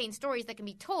self-contained stories that can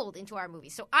be told in 2-hour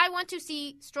movies. So I want to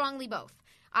see strongly both.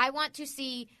 I want to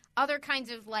see other kinds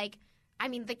of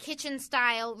the kitchen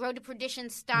style, Road to Perdition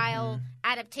style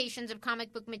adaptations of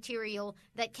comic book material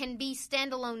that can be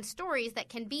standalone stories that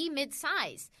can be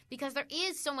mid-size because there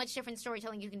is so much different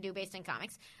storytelling you can do based on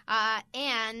comics.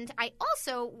 And I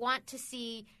also want to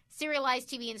see serialized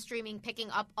TV and streaming picking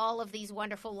up all of these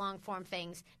wonderful long-form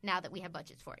things now that we have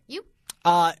budgets for it. You?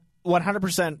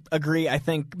 100% agree. I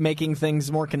think making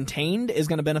things more contained is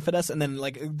going to benefit us, and then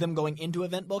like them going into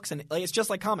event books, and it's just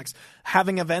like comics,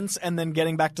 having events and then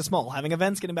getting back to small, having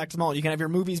events, getting back to small. You can have your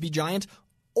movies be giant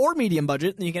or medium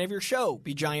budget, and you can have your show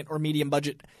be giant or medium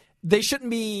budget. They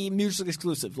shouldn't be mutually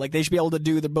exclusive. Like they should be able to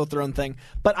do both their own thing.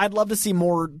 But I'd love to see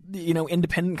more,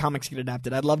 independent comics get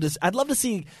adapted. I'd love to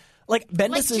see. Like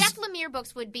Bendis Jeff Lemire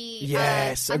books would be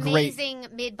amazing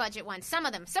mid-budget ones. Some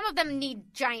of them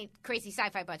need giant, crazy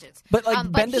sci-fi budgets. But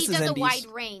Bendis he does a wide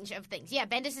range of things. Yeah,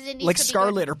 Bendis is indies. Like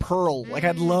Scarlet or Pearl. Like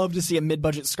I'd love to see a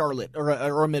mid-budget Scarlet or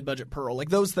a mid-budget Pearl. Like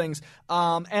those things.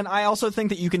 And I also think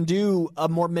that you can do a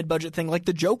more mid-budget thing like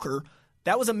The Joker.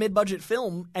 That was a mid-budget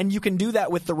film, and you can do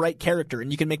that with the right character,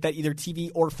 and you can make that either TV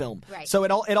or film. Right. So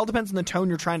it all depends on the tone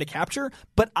you're trying to capture,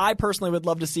 but I personally would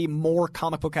love to see more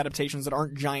comic book adaptations that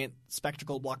aren't giant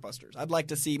spectacle blockbusters. I'd like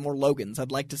to see more Logans.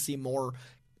 I'd like to see more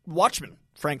Watchmen,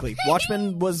 frankly.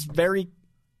 Watchmen was very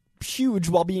huge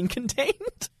while being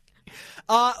contained.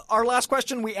 Our last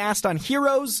question we asked on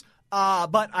Heroes.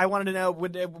 But I wanted to know,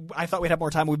 I thought we'd have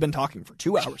more time. We've been talking for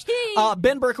 2 hours.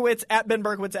 Ben Berkowitz, at Ben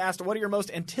Berkowitz, asked, what are your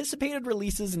most anticipated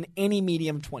releases in any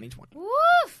medium of 2020?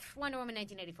 Woof! Wonder Woman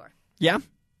 1984. Yeah?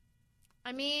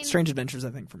 I mean... Strange Adventures,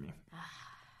 I think, for me.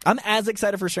 I'm as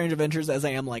excited for Strange Adventures as I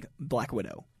am, like, Black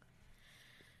Widow.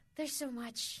 There's so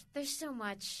much.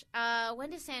 When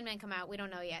does Sandman come out? We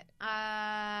don't know yet.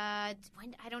 I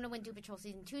don't know when Doom Patrol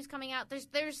Season 2 is coming out. There's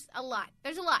a lot.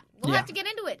 We'll have to get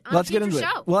into it on Let's a future get into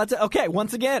show. It. Well, okay,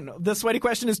 once again, the sweaty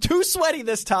question is too sweaty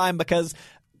this time because,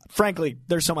 frankly,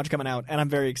 there's so much coming out, and I'm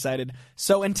very excited.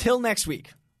 So until next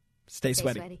week, stay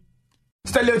sweaty.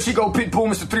 Stay Little Chico Pitbull,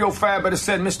 Mr. 305, better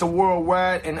said Mr.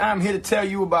 Worldwide, and I'm here to tell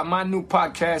you about my new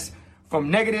podcast, From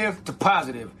Negative to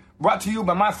Positive, brought to you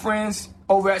by my friends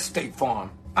over at State Farm.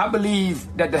 I believe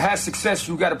that to have success,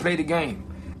 you got to play the game,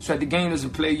 so that the game doesn't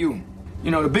play you.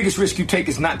 The biggest risk you take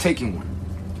is not taking one.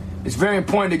 It's very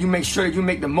important that you make sure that you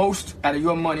make the most out of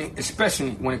your money,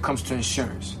 especially when it comes to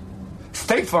insurance.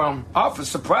 State Farm offers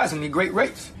surprisingly great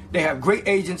rates. They have great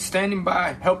agents standing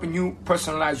by helping you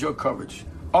personalize your coverage.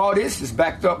 All this is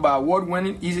backed up by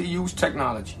award-winning, easy-to-use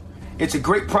technology. It's a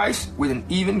great price with an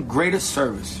even greater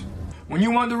service. When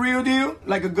you want the real deal,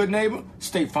 like a good neighbor,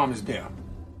 State Farm is there.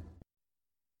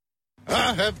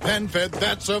 I have PenFed,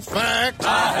 that's a fact.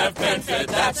 I have PenFed,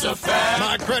 that's a fact.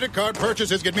 My credit card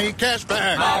purchases get me cash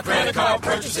back. My credit card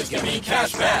purchases get me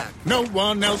cash back. No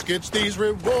one else gets these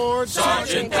rewards.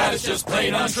 Sergeant, that is just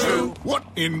plain untrue. What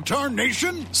in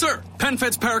tarnation? Sir,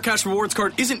 PenFed's PowerCash Rewards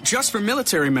Card isn't just for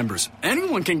military members.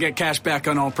 Anyone can get cash back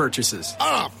on all purchases.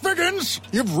 Ah, Figgins,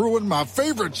 you've ruined my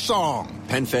favorite song.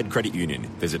 PenFed Credit Union.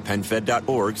 Visit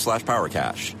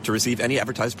PenFed.org/PowerCash. To receive any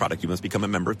advertised product, you must become a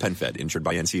member of PenFed, insured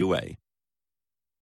by NCUA.